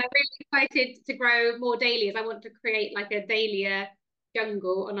then I'm really excited to grow more dahlias. I want to create like a dahlia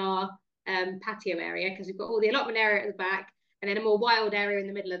jungle on our patio area because we've got all the allotment area at the back and then a more wild area in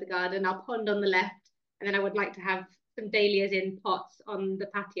the middle of the garden, our pond on the left, and then I would like to have some dahlias in pots on the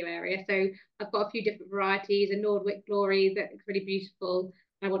patio area. So I've got a few different varieties, a Nordwick Glory that looks really beautiful,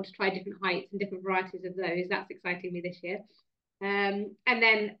 I want to try different heights and different varieties of those. That's exciting me this year. And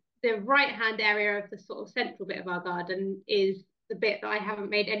then the right-hand area of the sort of central bit of our garden is the bit that I haven't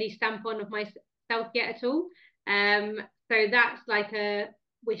made any stamp on of myself yet at all. So that's like a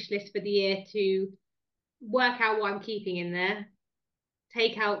wish list for the year, to work out what I'm keeping in there,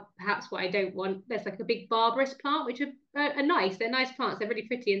 take out perhaps what I don't want. There's like a big barberries plant, which are nice. They're nice plants. They're really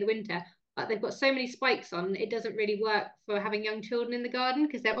pretty in the winter, but they've got so many spikes on, it doesn't really work for having young children in the garden,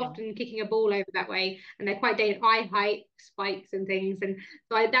 because they're often kicking a ball over that way, and they're quite dangerous, eye height spikes and things. And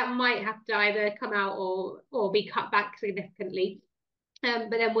so that might have to either come out or be cut back significantly. But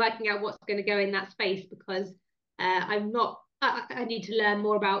then working out what's going to go in that space, because I need to learn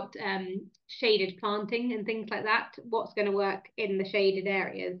more about shaded planting and things like that. What's going to work in the shaded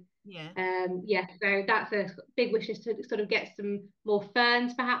areas? So that's a big wish, is to sort of get some more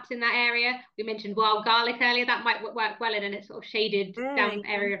ferns perhaps in that area. We mentioned wild garlic earlier. That might work well in a sort of shaded damp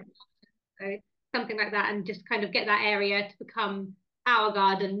area. So something like that, and just kind of get that area to become our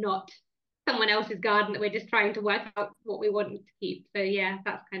garden, not someone else's garden that we're just trying to work out what we want to keep. So yeah,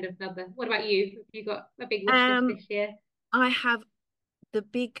 that's kind of another. What about you? Have you got a big wish list this year? I have the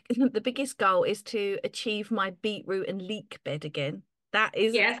biggest goal is to achieve my beetroot and leek bed again. That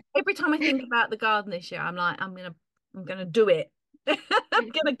is, every time I think about the garden this year, I'm like, I'm gonna do it. I'm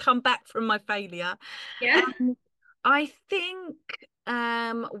gonna come back from my failure. I think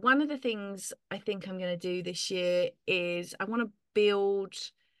one of the things I think I'm gonna do this year is I want to build.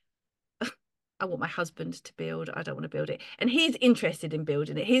 I want my husband to build. I don't want to build it, and he's interested in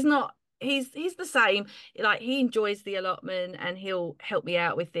building it. He's the same. Like, he enjoys the allotment and he'll help me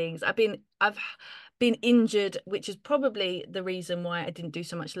out with things. I've been injured, which is probably the reason why I didn't do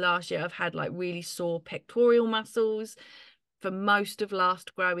so much last year. I've had like really sore pectoral muscles for most of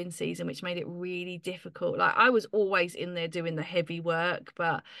last growing season, which made it really difficult. Like, I was always in there doing the heavy work,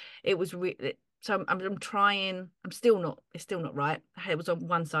 but it was really, so I'm trying. It's still not right. It was on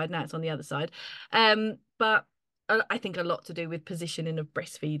one side, now it's on the other side. But I think a lot to do with positioning of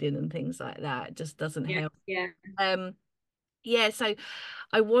breastfeeding and things like that. It just doesn't help. So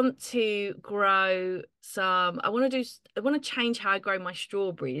I want to grow some. I want to change how I grow my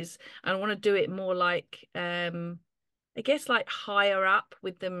strawberries, and I want to do it more like I guess like higher up,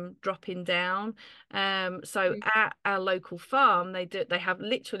 with them dropping down. So at our local farm, they have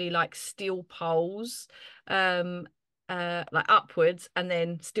literally like steel poles like upwards, and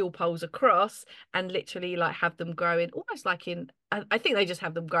then steel poles across, and literally like have them growing almost like I think they just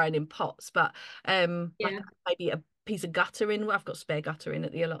have them growing in pots, but like maybe a piece of gutter in. I've got spare gutter in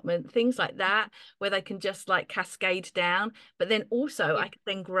at the allotment, things like that, where they can just like cascade down, but then also I can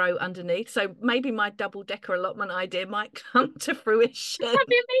then grow underneath. So maybe my double-decker allotment idea might come to fruition. That'd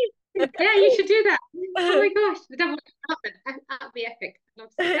be amazing. Yeah, you should do that. Oh my gosh, the double allotment. That'd be epic. I'd love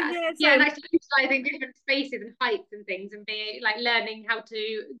to see that. And actually utilising different spaces and heights and things, and be like learning how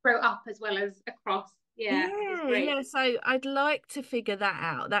to grow up as well as across. So I'd like to figure that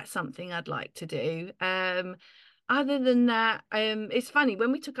out. That's something I'd like to do. Other than that, it's funny,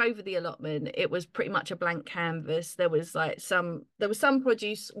 when we took over the allotment, it was pretty much a blank canvas. There was some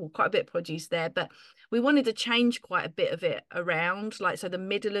produce, or quite a bit of produce there, but we wanted to change quite a bit of it around. Like, so the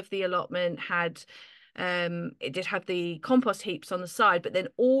middle of the allotment had it did have the compost heaps on the side, but then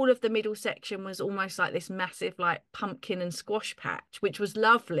all of the middle section was almost like this massive like pumpkin and squash patch, which was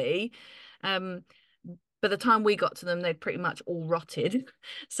lovely. By the time we got to them, they'd pretty much all rotted.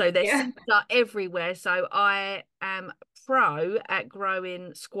 So they're everywhere. So I am pro at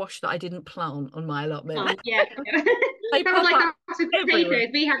growing squash that I didn't plant on my allotment. That was like that with potatoes.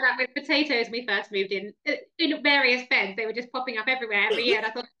 We had that with potatoes when we first moved in various beds. They were just popping up everywhere every year. And I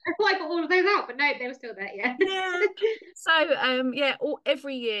thought I got all of those out, but no, they were still there. So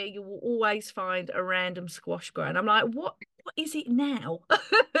every year you will always find a random squash growing. I'm like, what is it now?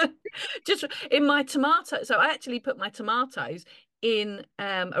 Just in my tomato. So I actually put my tomatoes in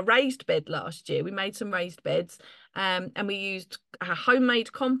a raised bed last year. We made some raised beds, and we used a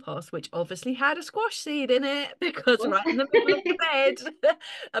homemade compost, which obviously had a squash seed in it, because right in the middle of the bed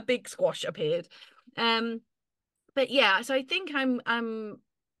a big squash appeared. But yeah, so I think I'm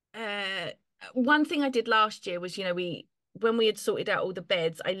one thing I did last year was, when we had sorted out all the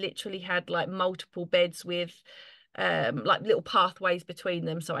beds, I literally had like multiple beds with like little pathways between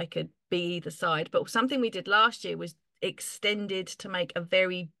them, so I could be either side. But something we did last year was extended to make a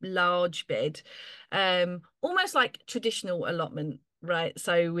very large bed, almost like traditional allotment, right?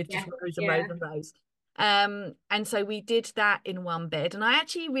 So with just rows and rows and rows. And so we did that in one bed, and I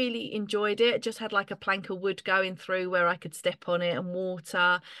actually really enjoyed it. It just had like a plank of wood going through where I could step on it and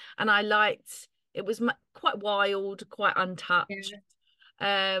water, and I liked it. Was quite wild, quite untouched.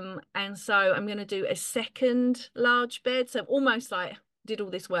 And so I'm going to do a second large bed. So almost like did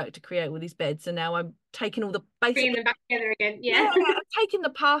all this work to create all these beds, and now I'm taking all the Bringing basically them back together again. yeah, Yeah. I'm taking the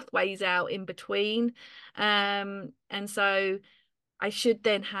pathways out in between. And so I should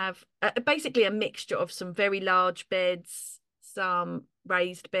then have basically a mixture of some very large beds, some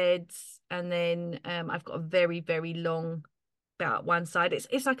raised beds, and then I've got a very, very long bed at one side.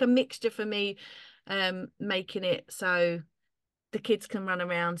 It's like a mixture for me, making it so the kids can run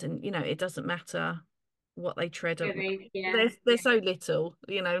around and, you know, it doesn't matter what they tread on. Yeah. They're so little,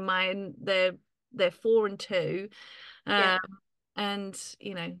 you know, mine, they're 4 and 2. Yeah. And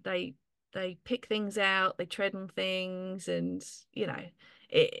you know, they pick things out, they tread on things, and you know,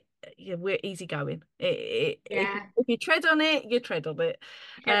 it yeah, we're easygoing. Yeah. If you tread on it, you tread on it.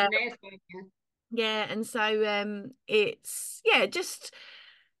 Yeah. Yeah, and so it's yeah, just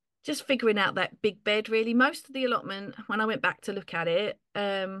figuring out that big bed really. Most of the allotment, when I went back to look at it,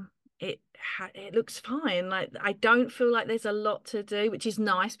 it looks fine. Like I don't feel like there's a lot to do, which is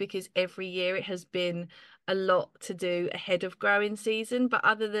nice because every year it has been a lot to do ahead of growing season. But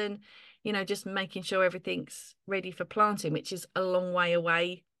other than, you know, just making sure everything's ready for planting, which is a long way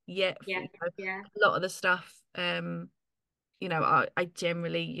away yet. Yeah. You know, Yeah. a lot of the stuff, you know, I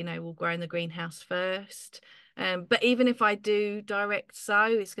generally, you know, will grow in the greenhouse first. But even if I do direct sow,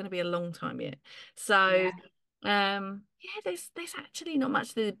 it's going to be a long time yet. So, yeah, there's actually not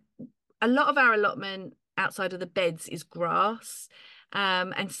much. A lot of our allotment outside of the beds is grass.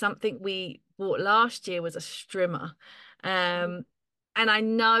 And something we bought last year was a strimmer. And I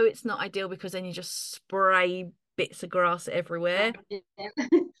know it's not ideal because then you just spray bits of grass everywhere.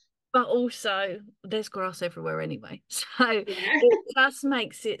 But also there's grass everywhere anyway, so it just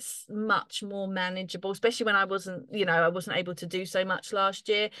makes it much more manageable, especially when I wasn't able to do so much last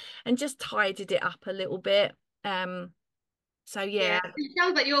year, and just tidied it up a little bit. So yeah, it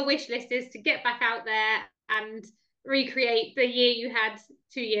sounds like your wish list is to get back out there and recreate the year you had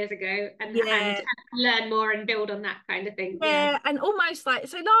 2 years ago, and learn more and build on that kind of thing. Yeah, and almost like,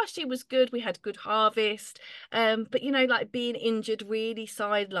 so last year was good, we had good harvest, but you know, like being injured really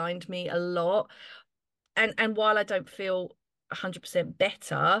sidelined me a lot, and while I don't feel 100%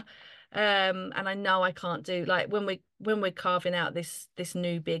 better, and I know I can't do, like when we're carving out this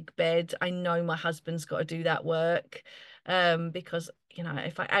new big bed, I know my husband's got to do that work, because you know,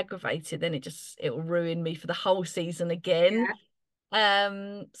 if I aggravate it, then it will ruin me for the whole season again.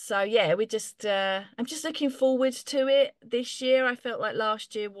 So yeah, I'm just looking forward to it this year. I felt like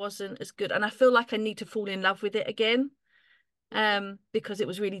last year wasn't as good, and I feel like I need to fall in love with it again, because it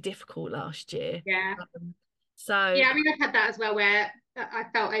was really difficult last year. So yeah, I mean, I've had that as well, where I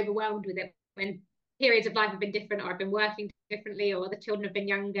felt overwhelmed with it when periods of life have been different, or I've been working differently, or the children have been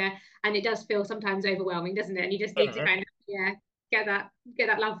younger, and it does feel sometimes overwhelming, doesn't it? And you just need to kind of get that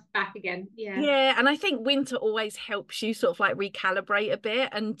love back again. Yeah, and I think winter always helps you sort of like recalibrate a bit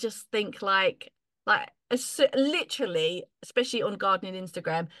and just think like literally, especially on gardening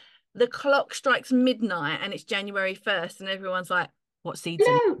Instagram, the clock strikes midnight and it's January 1st and everyone's like, what seeds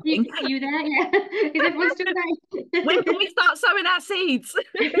are you there? Yeah. Is everyone still there? When can we start sowing our seeds?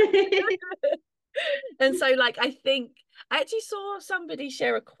 And so like I think I actually saw somebody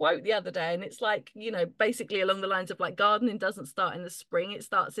share a quote the other day, and it's like, you know, basically along the lines of like, gardening doesn't start in the spring, it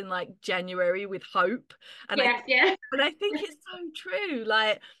starts in like January with hope. And I think it's so true.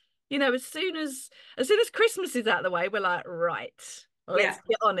 Like, you know, as soon as Christmas is out of the way, we're like, right, let's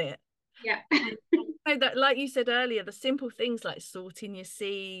get on it. That, like you said earlier, the simple things like sorting your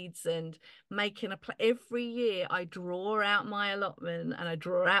seeds and making every year I draw out my allotment and I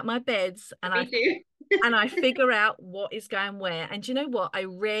draw out my beds, and I figure out what is going where. And you know what, I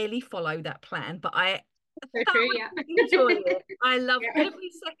rarely follow that plan, but I enjoy it. I love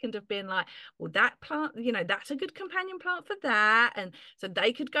every second of being like, well, that plant, you know, that's a good companion plant for that, and so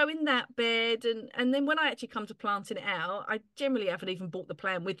they could go in that bed, and then when I actually come to planting it out, I generally haven't even bought the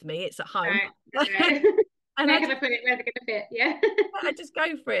plan with me, it's at home. And where's it gonna fit? I just go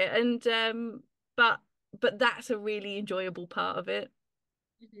for it. And but that's a really enjoyable part of it,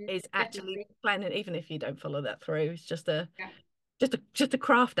 is actually planning, even if you don't follow that through. It's just a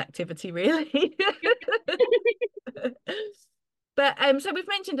craft activity really. But so we've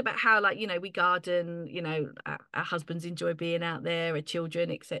mentioned about how, like, you know, we garden, you know, our husbands enjoy being out there, our children,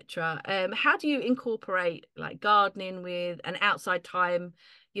 etc. How do you incorporate like gardening with an outside time,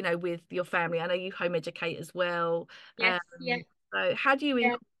 you know, with your family? I know you home educate as well. So how do you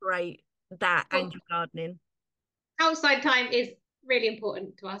incorporate that and your gardening? Outside time is really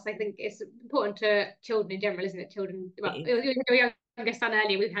important to us. I think it's important to children in general, isn't it? Children, well, your youngest son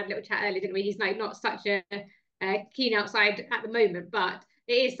earlier, we had a little chat earlier, didn't we? He's like not such a keen outside at the moment, but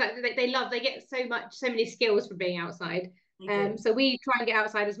it is like they get so many skills from being outside. do. So we try and get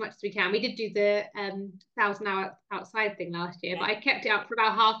outside as much as we can. We did do the 1,000 hour outside thing last year, but I kept it up for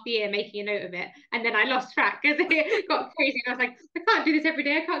about half the year, making a note of it, and then I lost track because it got crazy. And I was like, I can't do this every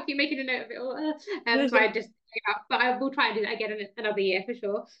day. I can't keep making a note of it all. So I just gave up. But I will try and do that again another year for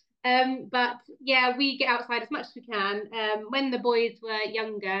sure. But yeah, we get outside as much as we can. When the boys were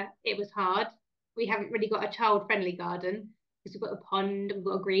younger, it was hard. We haven't really got a child-friendly garden because we've got a pond, we've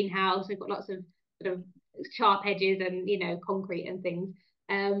got a greenhouse, we've got lots of sort of sharp edges and concrete and things.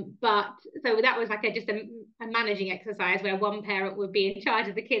 But so that was like just a managing exercise where one parent would be in charge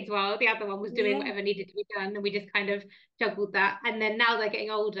of the kids while the other one was doing whatever needed to be done, and we just kind of juggled that. And then now they're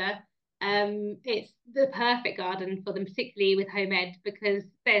getting older, it's the perfect garden for them, particularly with home ed, because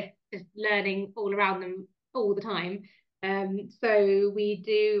they're just learning all around them all the time. So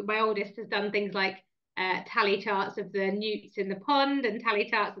my oldest has done things like tally charts of the newts in the pond and tally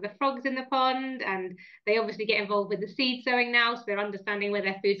charts of the frogs in the pond, and they obviously get involved with the seed sowing now, so they're understanding where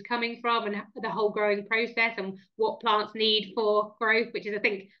their food's coming from and the whole growing process and what plants need for growth, which is, I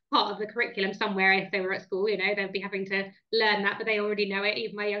think, part of the curriculum somewhere. If they were at school, they'd be having to learn that, but they already know it.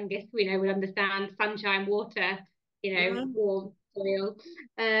 Even my youngest, would understand sunshine, water, warm soil.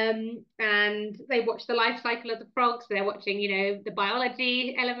 And they watch the life cycle of the frogs. So they're watching, the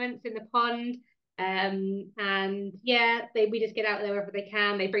biology elements in the pond. And yeah, we just get out there wherever they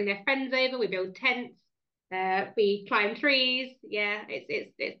can. They bring their friends over. We build tents. We climb trees. Yeah,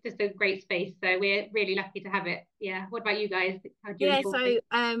 it's just a great space. So we're really lucky to have it. Yeah. What about you guys? How do you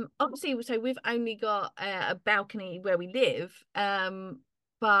So obviously, so we've only got a balcony where we live,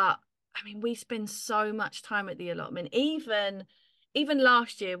 but I mean, we spend so much time at the allotment. Even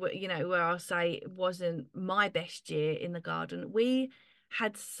last year, where I'll say it wasn't my best year in the garden, we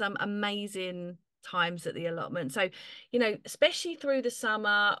had some amazing times at the allotment. So, especially through the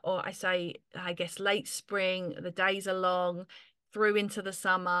summer, or I guess late spring, the days are long through into the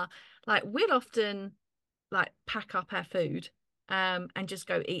summer. Like, we'd often like pack up our food and just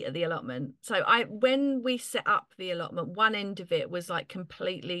go eat at the allotment. So when we set up the allotment, one end of it was like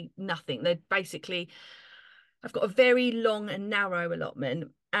completely nothing. I've got a very long and narrow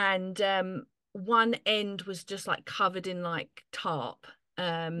allotment, and one end was just like covered in like tarp.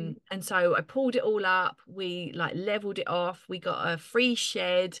 And so I pulled it all up, we like leveled it off, we got a free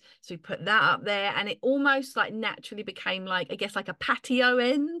shed, so we put that up there, and it almost like naturally became like, I guess, like a patio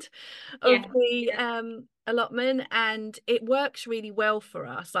end of the allotment, and it works really well for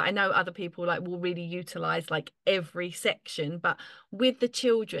us. Like, I know other people like will really utilize like every section, but with the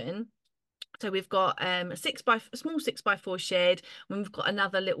children, so we've got a small 6x4 shed, and we've got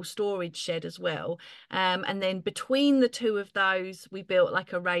another little storage shed as well. And then between the two of those, we built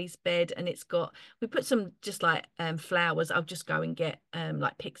like a raised bed, and we put some just like flowers. I'll just go and get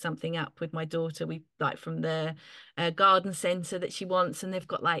pick something up with my daughter. We like from the garden centre that she wants, and they've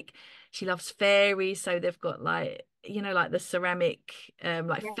got like, she loves fairies, so they've got like, like the ceramic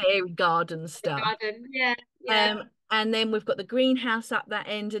fairy garden stuff. And then we've got the greenhouse up that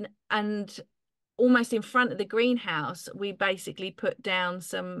end, and almost in front of the greenhouse, we basically put down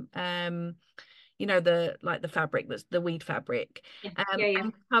some the fabric, that's the weed fabric,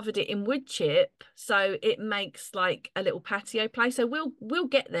 and covered it in wood chip, so it makes like a little patio place. So we'll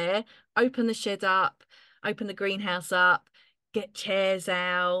get there, open the shed up, open the greenhouse up, get chairs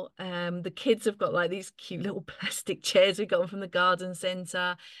out. The kids have got like these cute little plastic chairs we got them from the garden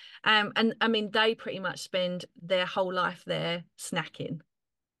centre. And I mean, they pretty much spend their whole life there snacking.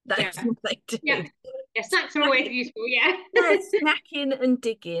 That's what they do. Yeah, snacks are always useful. Yeah, snacking and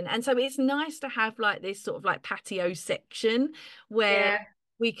digging. And so it's nice to have like this sort of like patio section where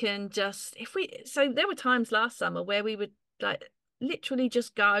we can just, so there were times last summer where we would like literally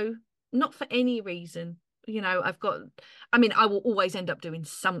just go, not for any reason. I will always end up doing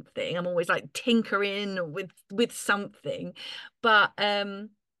something. I'm always like tinkering with something, but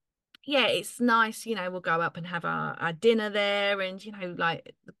it's nice, we'll go up and have our dinner there, and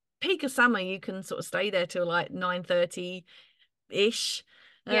like the peak of summer you can sort of stay there till like 9:30 ish.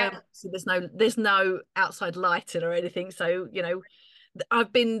 So there's no outside lighting or anything, so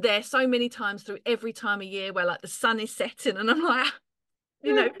I've been there so many times through every time of year where like the sun is setting and I'm like,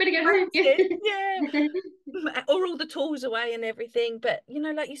 better get home. Or all the tools away and everything. But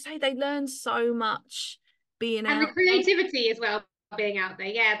like you say, they learn so much being out, and the creativity as well, being out there.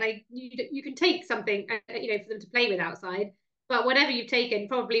 You can take something for them to play with outside, but whatever you've taken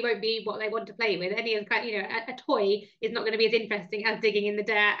probably won't be what they want to play with. Any of a toy is not going to be as interesting as digging in the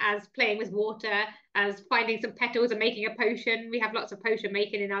dirt, as playing with water, as finding some petals and making a potion. We have lots of potion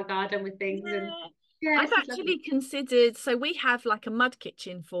making in our garden with things. And Yeah, I've it's just actually lovely. considered, so we have like a mud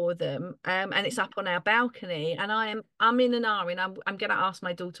kitchen for them, and it's up on our balcony, and I'm in an R and I'm gonna ask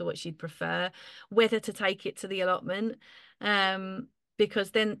my daughter what she'd prefer, whether to take it to the allotment.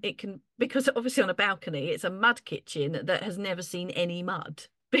 Because then it can, because obviously on a balcony it's a mud kitchen that has never seen any mud.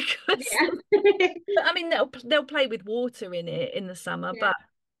 Because Yeah. I mean they'll play with water in it in the summer, Yeah. but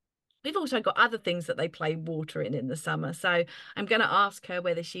we've also got other things that they play water in the summer. So I'm going to ask her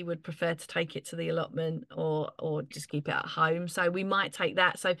whether she would prefer to take it to the allotment or just keep it at home. So we might take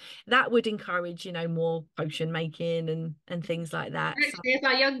that. So that would encourage, you know, more potion making and things like that. So Actually, as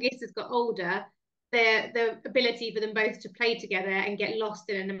our youngest has got older, the ability for them both to play together and get lost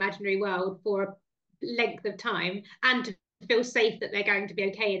in an imaginary world for a length of time and to feel safe that they're going to be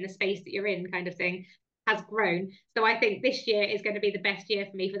okay in the space that you're in, kind of thing, has grown. So I think this year is going to be the best year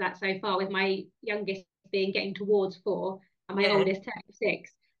for me for that so far, with my youngest being getting towards 4 and my yeah, oldest turning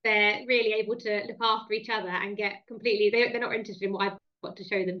 6. They're really able to look after each other and get completely, they're not interested in what I've got to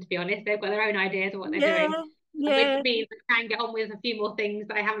show them, to be honest. They've got their own ideas of what they're yeah, doing, which yeah. means I can get on with a few more things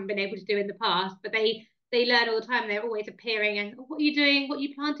that I haven't been able to do in the past. But they learn all the time. They're always appearing and, oh, what are you doing? What are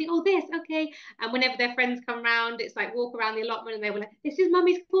you planting? Oh, this, okay. And whenever their friends come round, it's like walk around the allotment and they were like, this is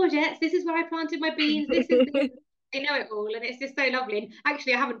mummy's courgettes. This is where I planted my beans. This is this. They know it all, and it's just so lovely. And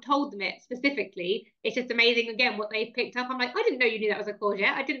actually, I haven't told them it specifically. It's just amazing again what they've picked up. I'm like, I didn't know you knew that was a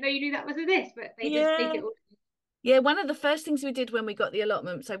courgette. I didn't know you knew that was a this, but they just take Yeah. it all. Yeah, one of the first things we did when we got the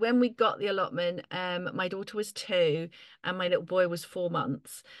allotment, so when we got the allotment, my daughter was 2 and my little boy was 4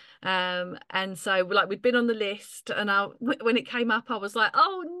 months. And so like we'd been on the list and when it came up, I was like,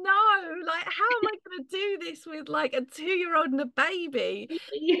 oh no, like how am I going to do this with like a 2-year-old and a baby?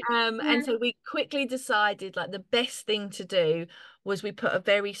 Yeah. And so we quickly decided like the best thing to do was we put a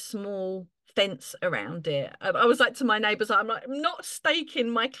very small fence around it. I was like to my neighbours, I'm like, I'm not staking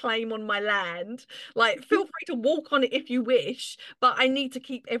my claim on my land. Like, feel free to walk on it if you wish, but I need to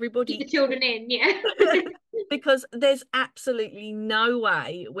keep Keep the everybody children in, yeah. because there's absolutely no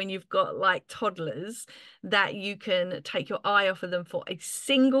way when you've got like toddlers that you can take your eye off of them for a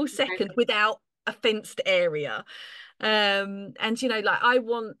single second without a fenced area. And you know, like I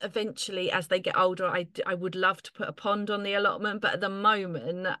want eventually as they get older, I would love to put a pond on the allotment, but at the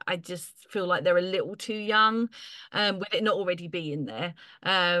moment I just feel like they're a little too young with it not already being there.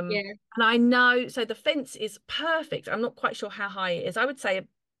 Yeah. And I know, so the fence is perfect. I'm not quite sure how high it is. I would say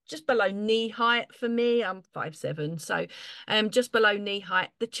just below knee height for me. I'm 5'7", so just below knee height.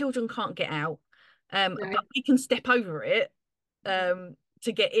 The children can't get out, No. but we can step over it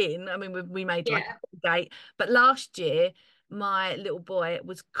to get in. I mean, we made like Yeah. a gate, but last year my little boy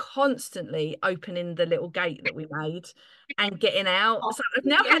was constantly opening the little gate that we made and getting out. Oh, So I've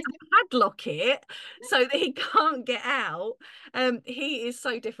now yeah. had to padlock it so that he can't get out. He is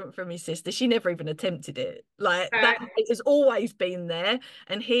so different from his sister. She never even attempted it. Like that it has always been there,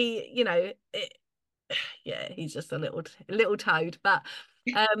 and he, you know, yeah, he's just a little toad, but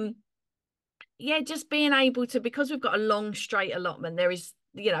yeah, just being able to, because we've got a long straight allotment, there is,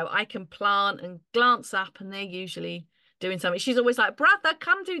 you know, I can plant and glance up and they're usually doing something. She's always like, brother,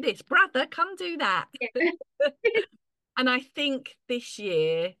 come do this, brother, come do that. Yeah. And I think this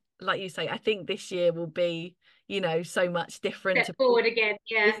year, like you say, I think this year will be, you know, so much different Step to forward again.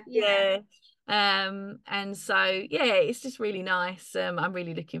 Yeah. this Yeah. year. And so yeah, it's just really nice. I'm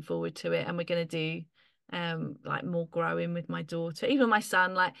really looking forward to it, and we're going to do like more growing with my daughter. Even my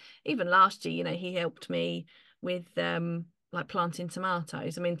son, like even last year, you know, he helped me with like planting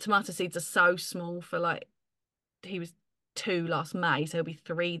tomatoes. I mean, tomato seeds are so small for like, he was 2 last May, so he'll be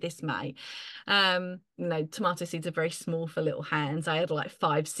 3 this May. You know, tomato seeds are very small for little hands. I had like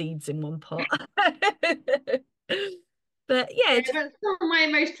 5 seeds in one pot. But yeah, Yeah, but some of my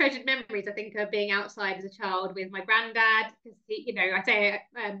most treasured memories, I think, are being outside as a child with my granddad. Because you know, I say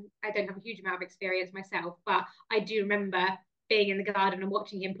I don't have a huge amount of experience myself, but I do remember being in the garden and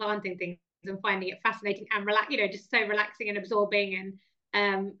watching him planting things and finding it fascinating and you know, just so relaxing and absorbing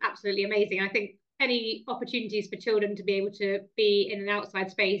and absolutely amazing. I think any opportunities for children to be able to be in an outside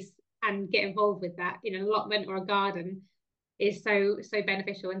space and get involved with that in an allotment or a garden is so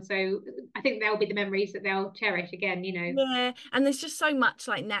beneficial, and so I think they'll be the memories that they'll cherish again, you know. yeah, and there's just so much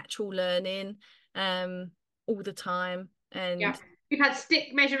like natural learning all the time. Yeah, And we've had stick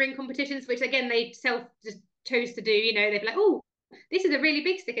measuring competitions, which again they self just chose to do. You know, they'd be like, oh, this is a really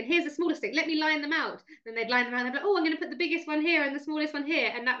big stick, and here's a smaller stick. Let me line them out. Then they'd line them out. And they'd be like, oh, I'm going to put the biggest one here and the smallest one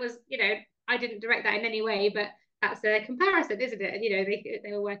here. And that was, you know, I didn't direct that in any way, but that's a comparison, isn't it? And you know,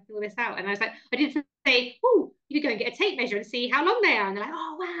 they were working all this out, and I was like, I didn't say, oh, you could go and get a tape measure and see how long they are. And they're like,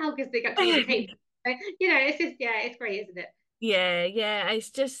 oh wow, because they got to use the tape. So, you know, it's just, yeah, it's great, isn't it? Yeah,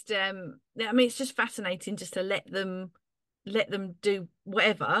 it's just I mean, it's just fascinating just to let them do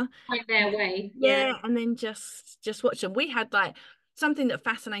whatever. Find their way. Yeah, and then just watch them. We had like something that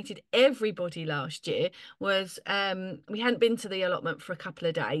fascinated everybody last year was we hadn't been to the allotment for a couple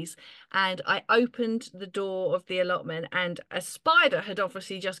of days, and I opened the door of the allotment and a spider had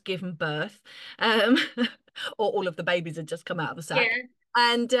obviously just given birth, or all of the babies had just come out of the sack. Yeah.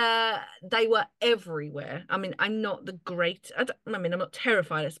 And they were everywhere. I mean, I'm not the great. I mean, I'm not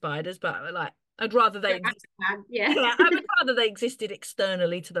terrified of spiders, but like I'd rather they exist. Yeah. Yeah, I would rather they existed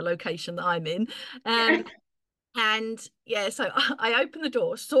externally to the location that I'm in. Yeah. And yeah, so I opened the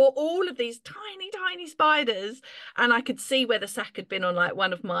door, saw all of these tiny spiders, and I could see where the sack had been on like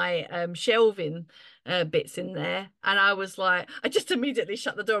one of my shelving bits in there. And I was like, I just immediately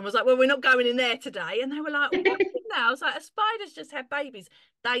shut the door and was like, well, we're not going in there today. And they were like, what's in there? I was like, a spider's just had babies.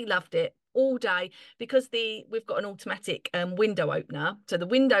 They loved it all day because we've got an automatic window opener, so the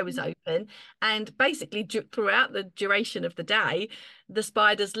window was open, and basically throughout the duration of the day, the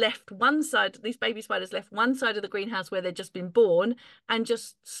spiders left one side, these baby spiders left one side of the greenhouse where they'd just been born and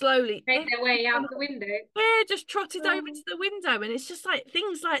just slowly Make their way out the window. yeah, just trotted over to the window. And it's just like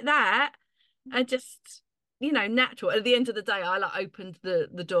things like that are just, you know, natural. At the end of the day, I like opened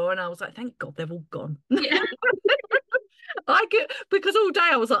the door and I was like, thank God they've all gone. Yeah. I could, because all day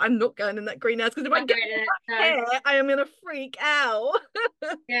I was like, I'm not going in that greenhouse because if I get in my hair, I am gonna freak out.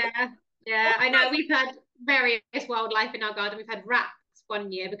 Yeah, I know. We've had various wildlife in our garden. We've had rats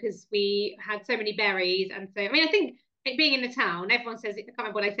one year because we had so many berries, and so I mean, I think being in the town, everyone says, I can't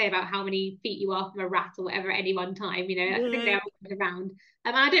remember what I say about how many feet you are from a rat or whatever at any one time. You know, I think they're always around.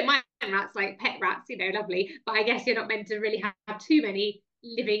 And I don't mind rats, like pet rats, you know, lovely. But I guess you're not meant to really have too many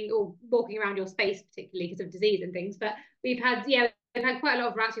living or walking around your space, particularly because of disease and things. But we've had quite a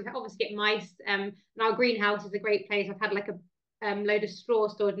lot of rats. We've obviously get mice. And our greenhouse is a great place. I've had like a load of straw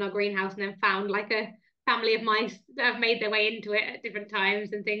stored in our greenhouse and then found like a family of mice that have made their way into it at different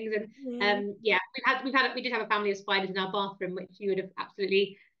times and things. And we did have a family of spiders in our bathroom, which you would have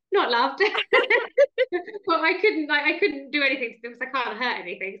absolutely not loved. But I couldn't do anything to them because I can't hurt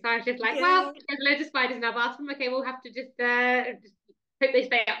anything. So I was just like, well, there's loads of spiders in our bathroom. Okay, we'll have to just hope they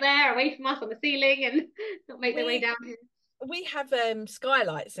stay up there away from us on the ceiling and not make their way down here. We have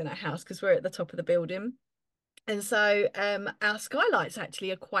skylights in our house because we're at the top of the building. And so our skylights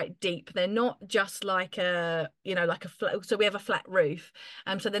actually are quite deep. They're not just like a, you know, like a flat. So we have a flat roof.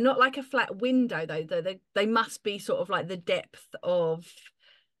 So they're not like a flat window though. They must be sort of like the depth of,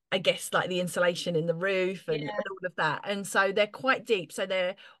 I guess, like the insulation in the roof and all of that. And so they're quite deep. So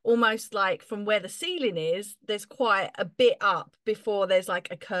they're almost like from where the ceiling is, there's quite a bit up before there's like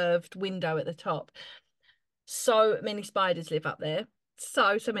a curved window at the top. So many spiders live up there.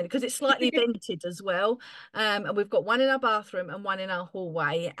 So many, because it's slightly vented as well. And we've got one in our bathroom and one in our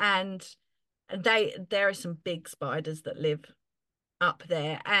hallway. And there are some big spiders that live up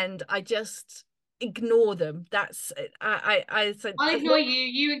there. And I just ignore them. That's I'll ignore you,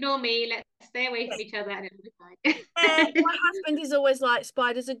 you ignore me, let's stay away from each other and it'll be fine. My husband is always like,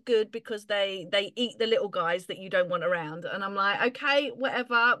 spiders are good because they eat the little guys that you don't want around, and I'm like, okay,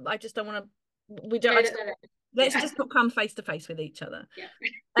 whatever, I just don't want to, we don't let's just not come face to face with each other.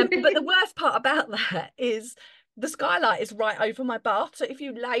 But the worst part about that is the skylight is right over my bath, so if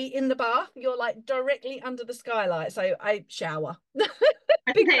you lay in the bath, you're like directly under the skylight, so I shower.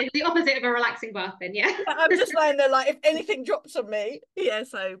 It's the opposite of a relaxing bath then. I'm just lying there like if anything drops on me,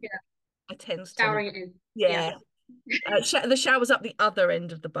 so I tend to showering it in. The shower's up the other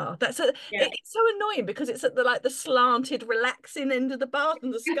end of the bath. It's so annoying because it's at the slanted relaxing end of the bath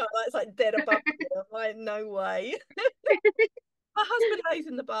and the skylight's like dead above me. I'm like, no way. My husband lays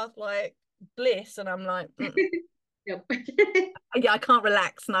in the bath like bliss and I'm like nope. I can't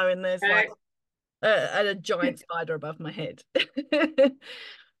relax knowing there's like a giant spider above my head.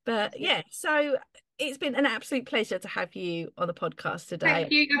 But so it's been an absolute pleasure to have you on the podcast today.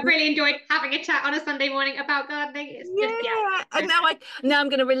 Thank you. I've really enjoyed having a chat on a Sunday morning about gardening. It's and now I'm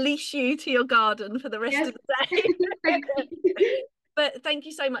going to release you to your garden for the rest of the day. Thank you. But thank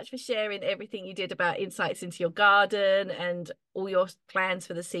you so much for sharing everything you did about insights into your garden and all your plans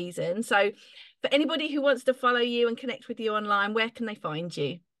for the season. So for anybody who wants to follow you and connect with you online, where can they find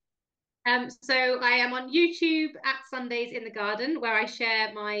you? So I am on YouTube at Sundays in the Garden, where I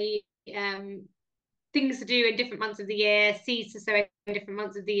share my things to do in different months of the year, seeds to sow in different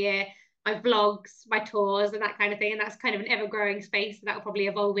months of the year, my vlogs, my tours and that kind of thing. And that's kind of an ever-growing space. So that will probably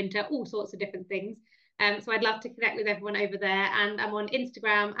evolve into all sorts of different things. So I'd love to connect with everyone over there. And I'm on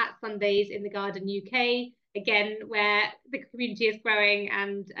Instagram at Sundays in the Garden UK. again, where the community is growing.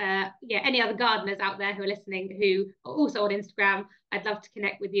 And any other gardeners out there who are listening who are also on Instagram, I'd love to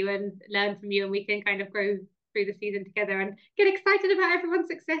connect with you and learn from you, and we can kind of grow through the season together and get excited about everyone's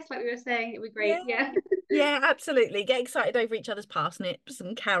success, like we were saying. It'd be great. Yeah, absolutely. Get excited over each other's parsnips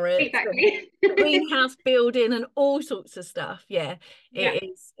and carrots, Exactly. and greenhouse building and all sorts of stuff. It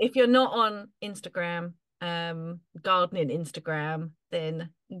is. If you're not on Instagram, gardening Instagram,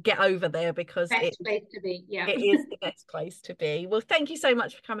 then get over there, because best place to be. It is the best place to be. Well, thank you so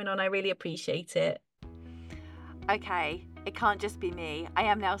much for coming on. I really appreciate it. Okay, it can't just be me. I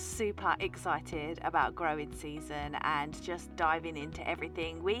am now super excited about growing season and just diving into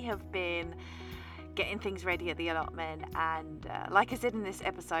everything. We have been getting things ready at the allotment, and like I said in this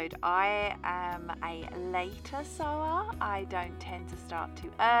episode, I am a later sower. I don't tend to start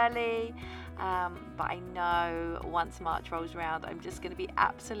too early, but I know once March rolls around, I'm just going to be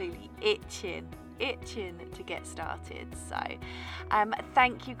absolutely itching to get started. So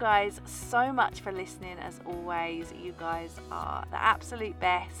thank you guys so much for listening. As always, you guys are the absolute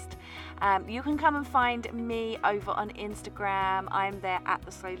best. You can come and find me over on Instagram. I'm there at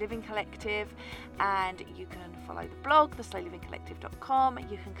The Slow Living Collective, and you can follow the blog, theslowlivingcollective.com.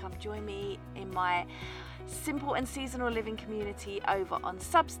 You can come join me in my simple and seasonal living community over on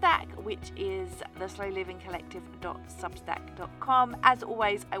Substack, which is theslowlivingcollective.substack.com. As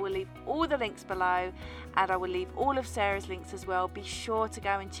always, I will leave all the links below, and I will leave all of Sarah's links as well. Be sure to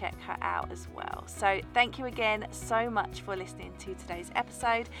go and check her out as well. So thank you again so much for listening to today's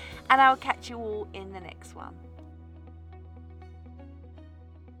episode, and I'll catch you all in the next one.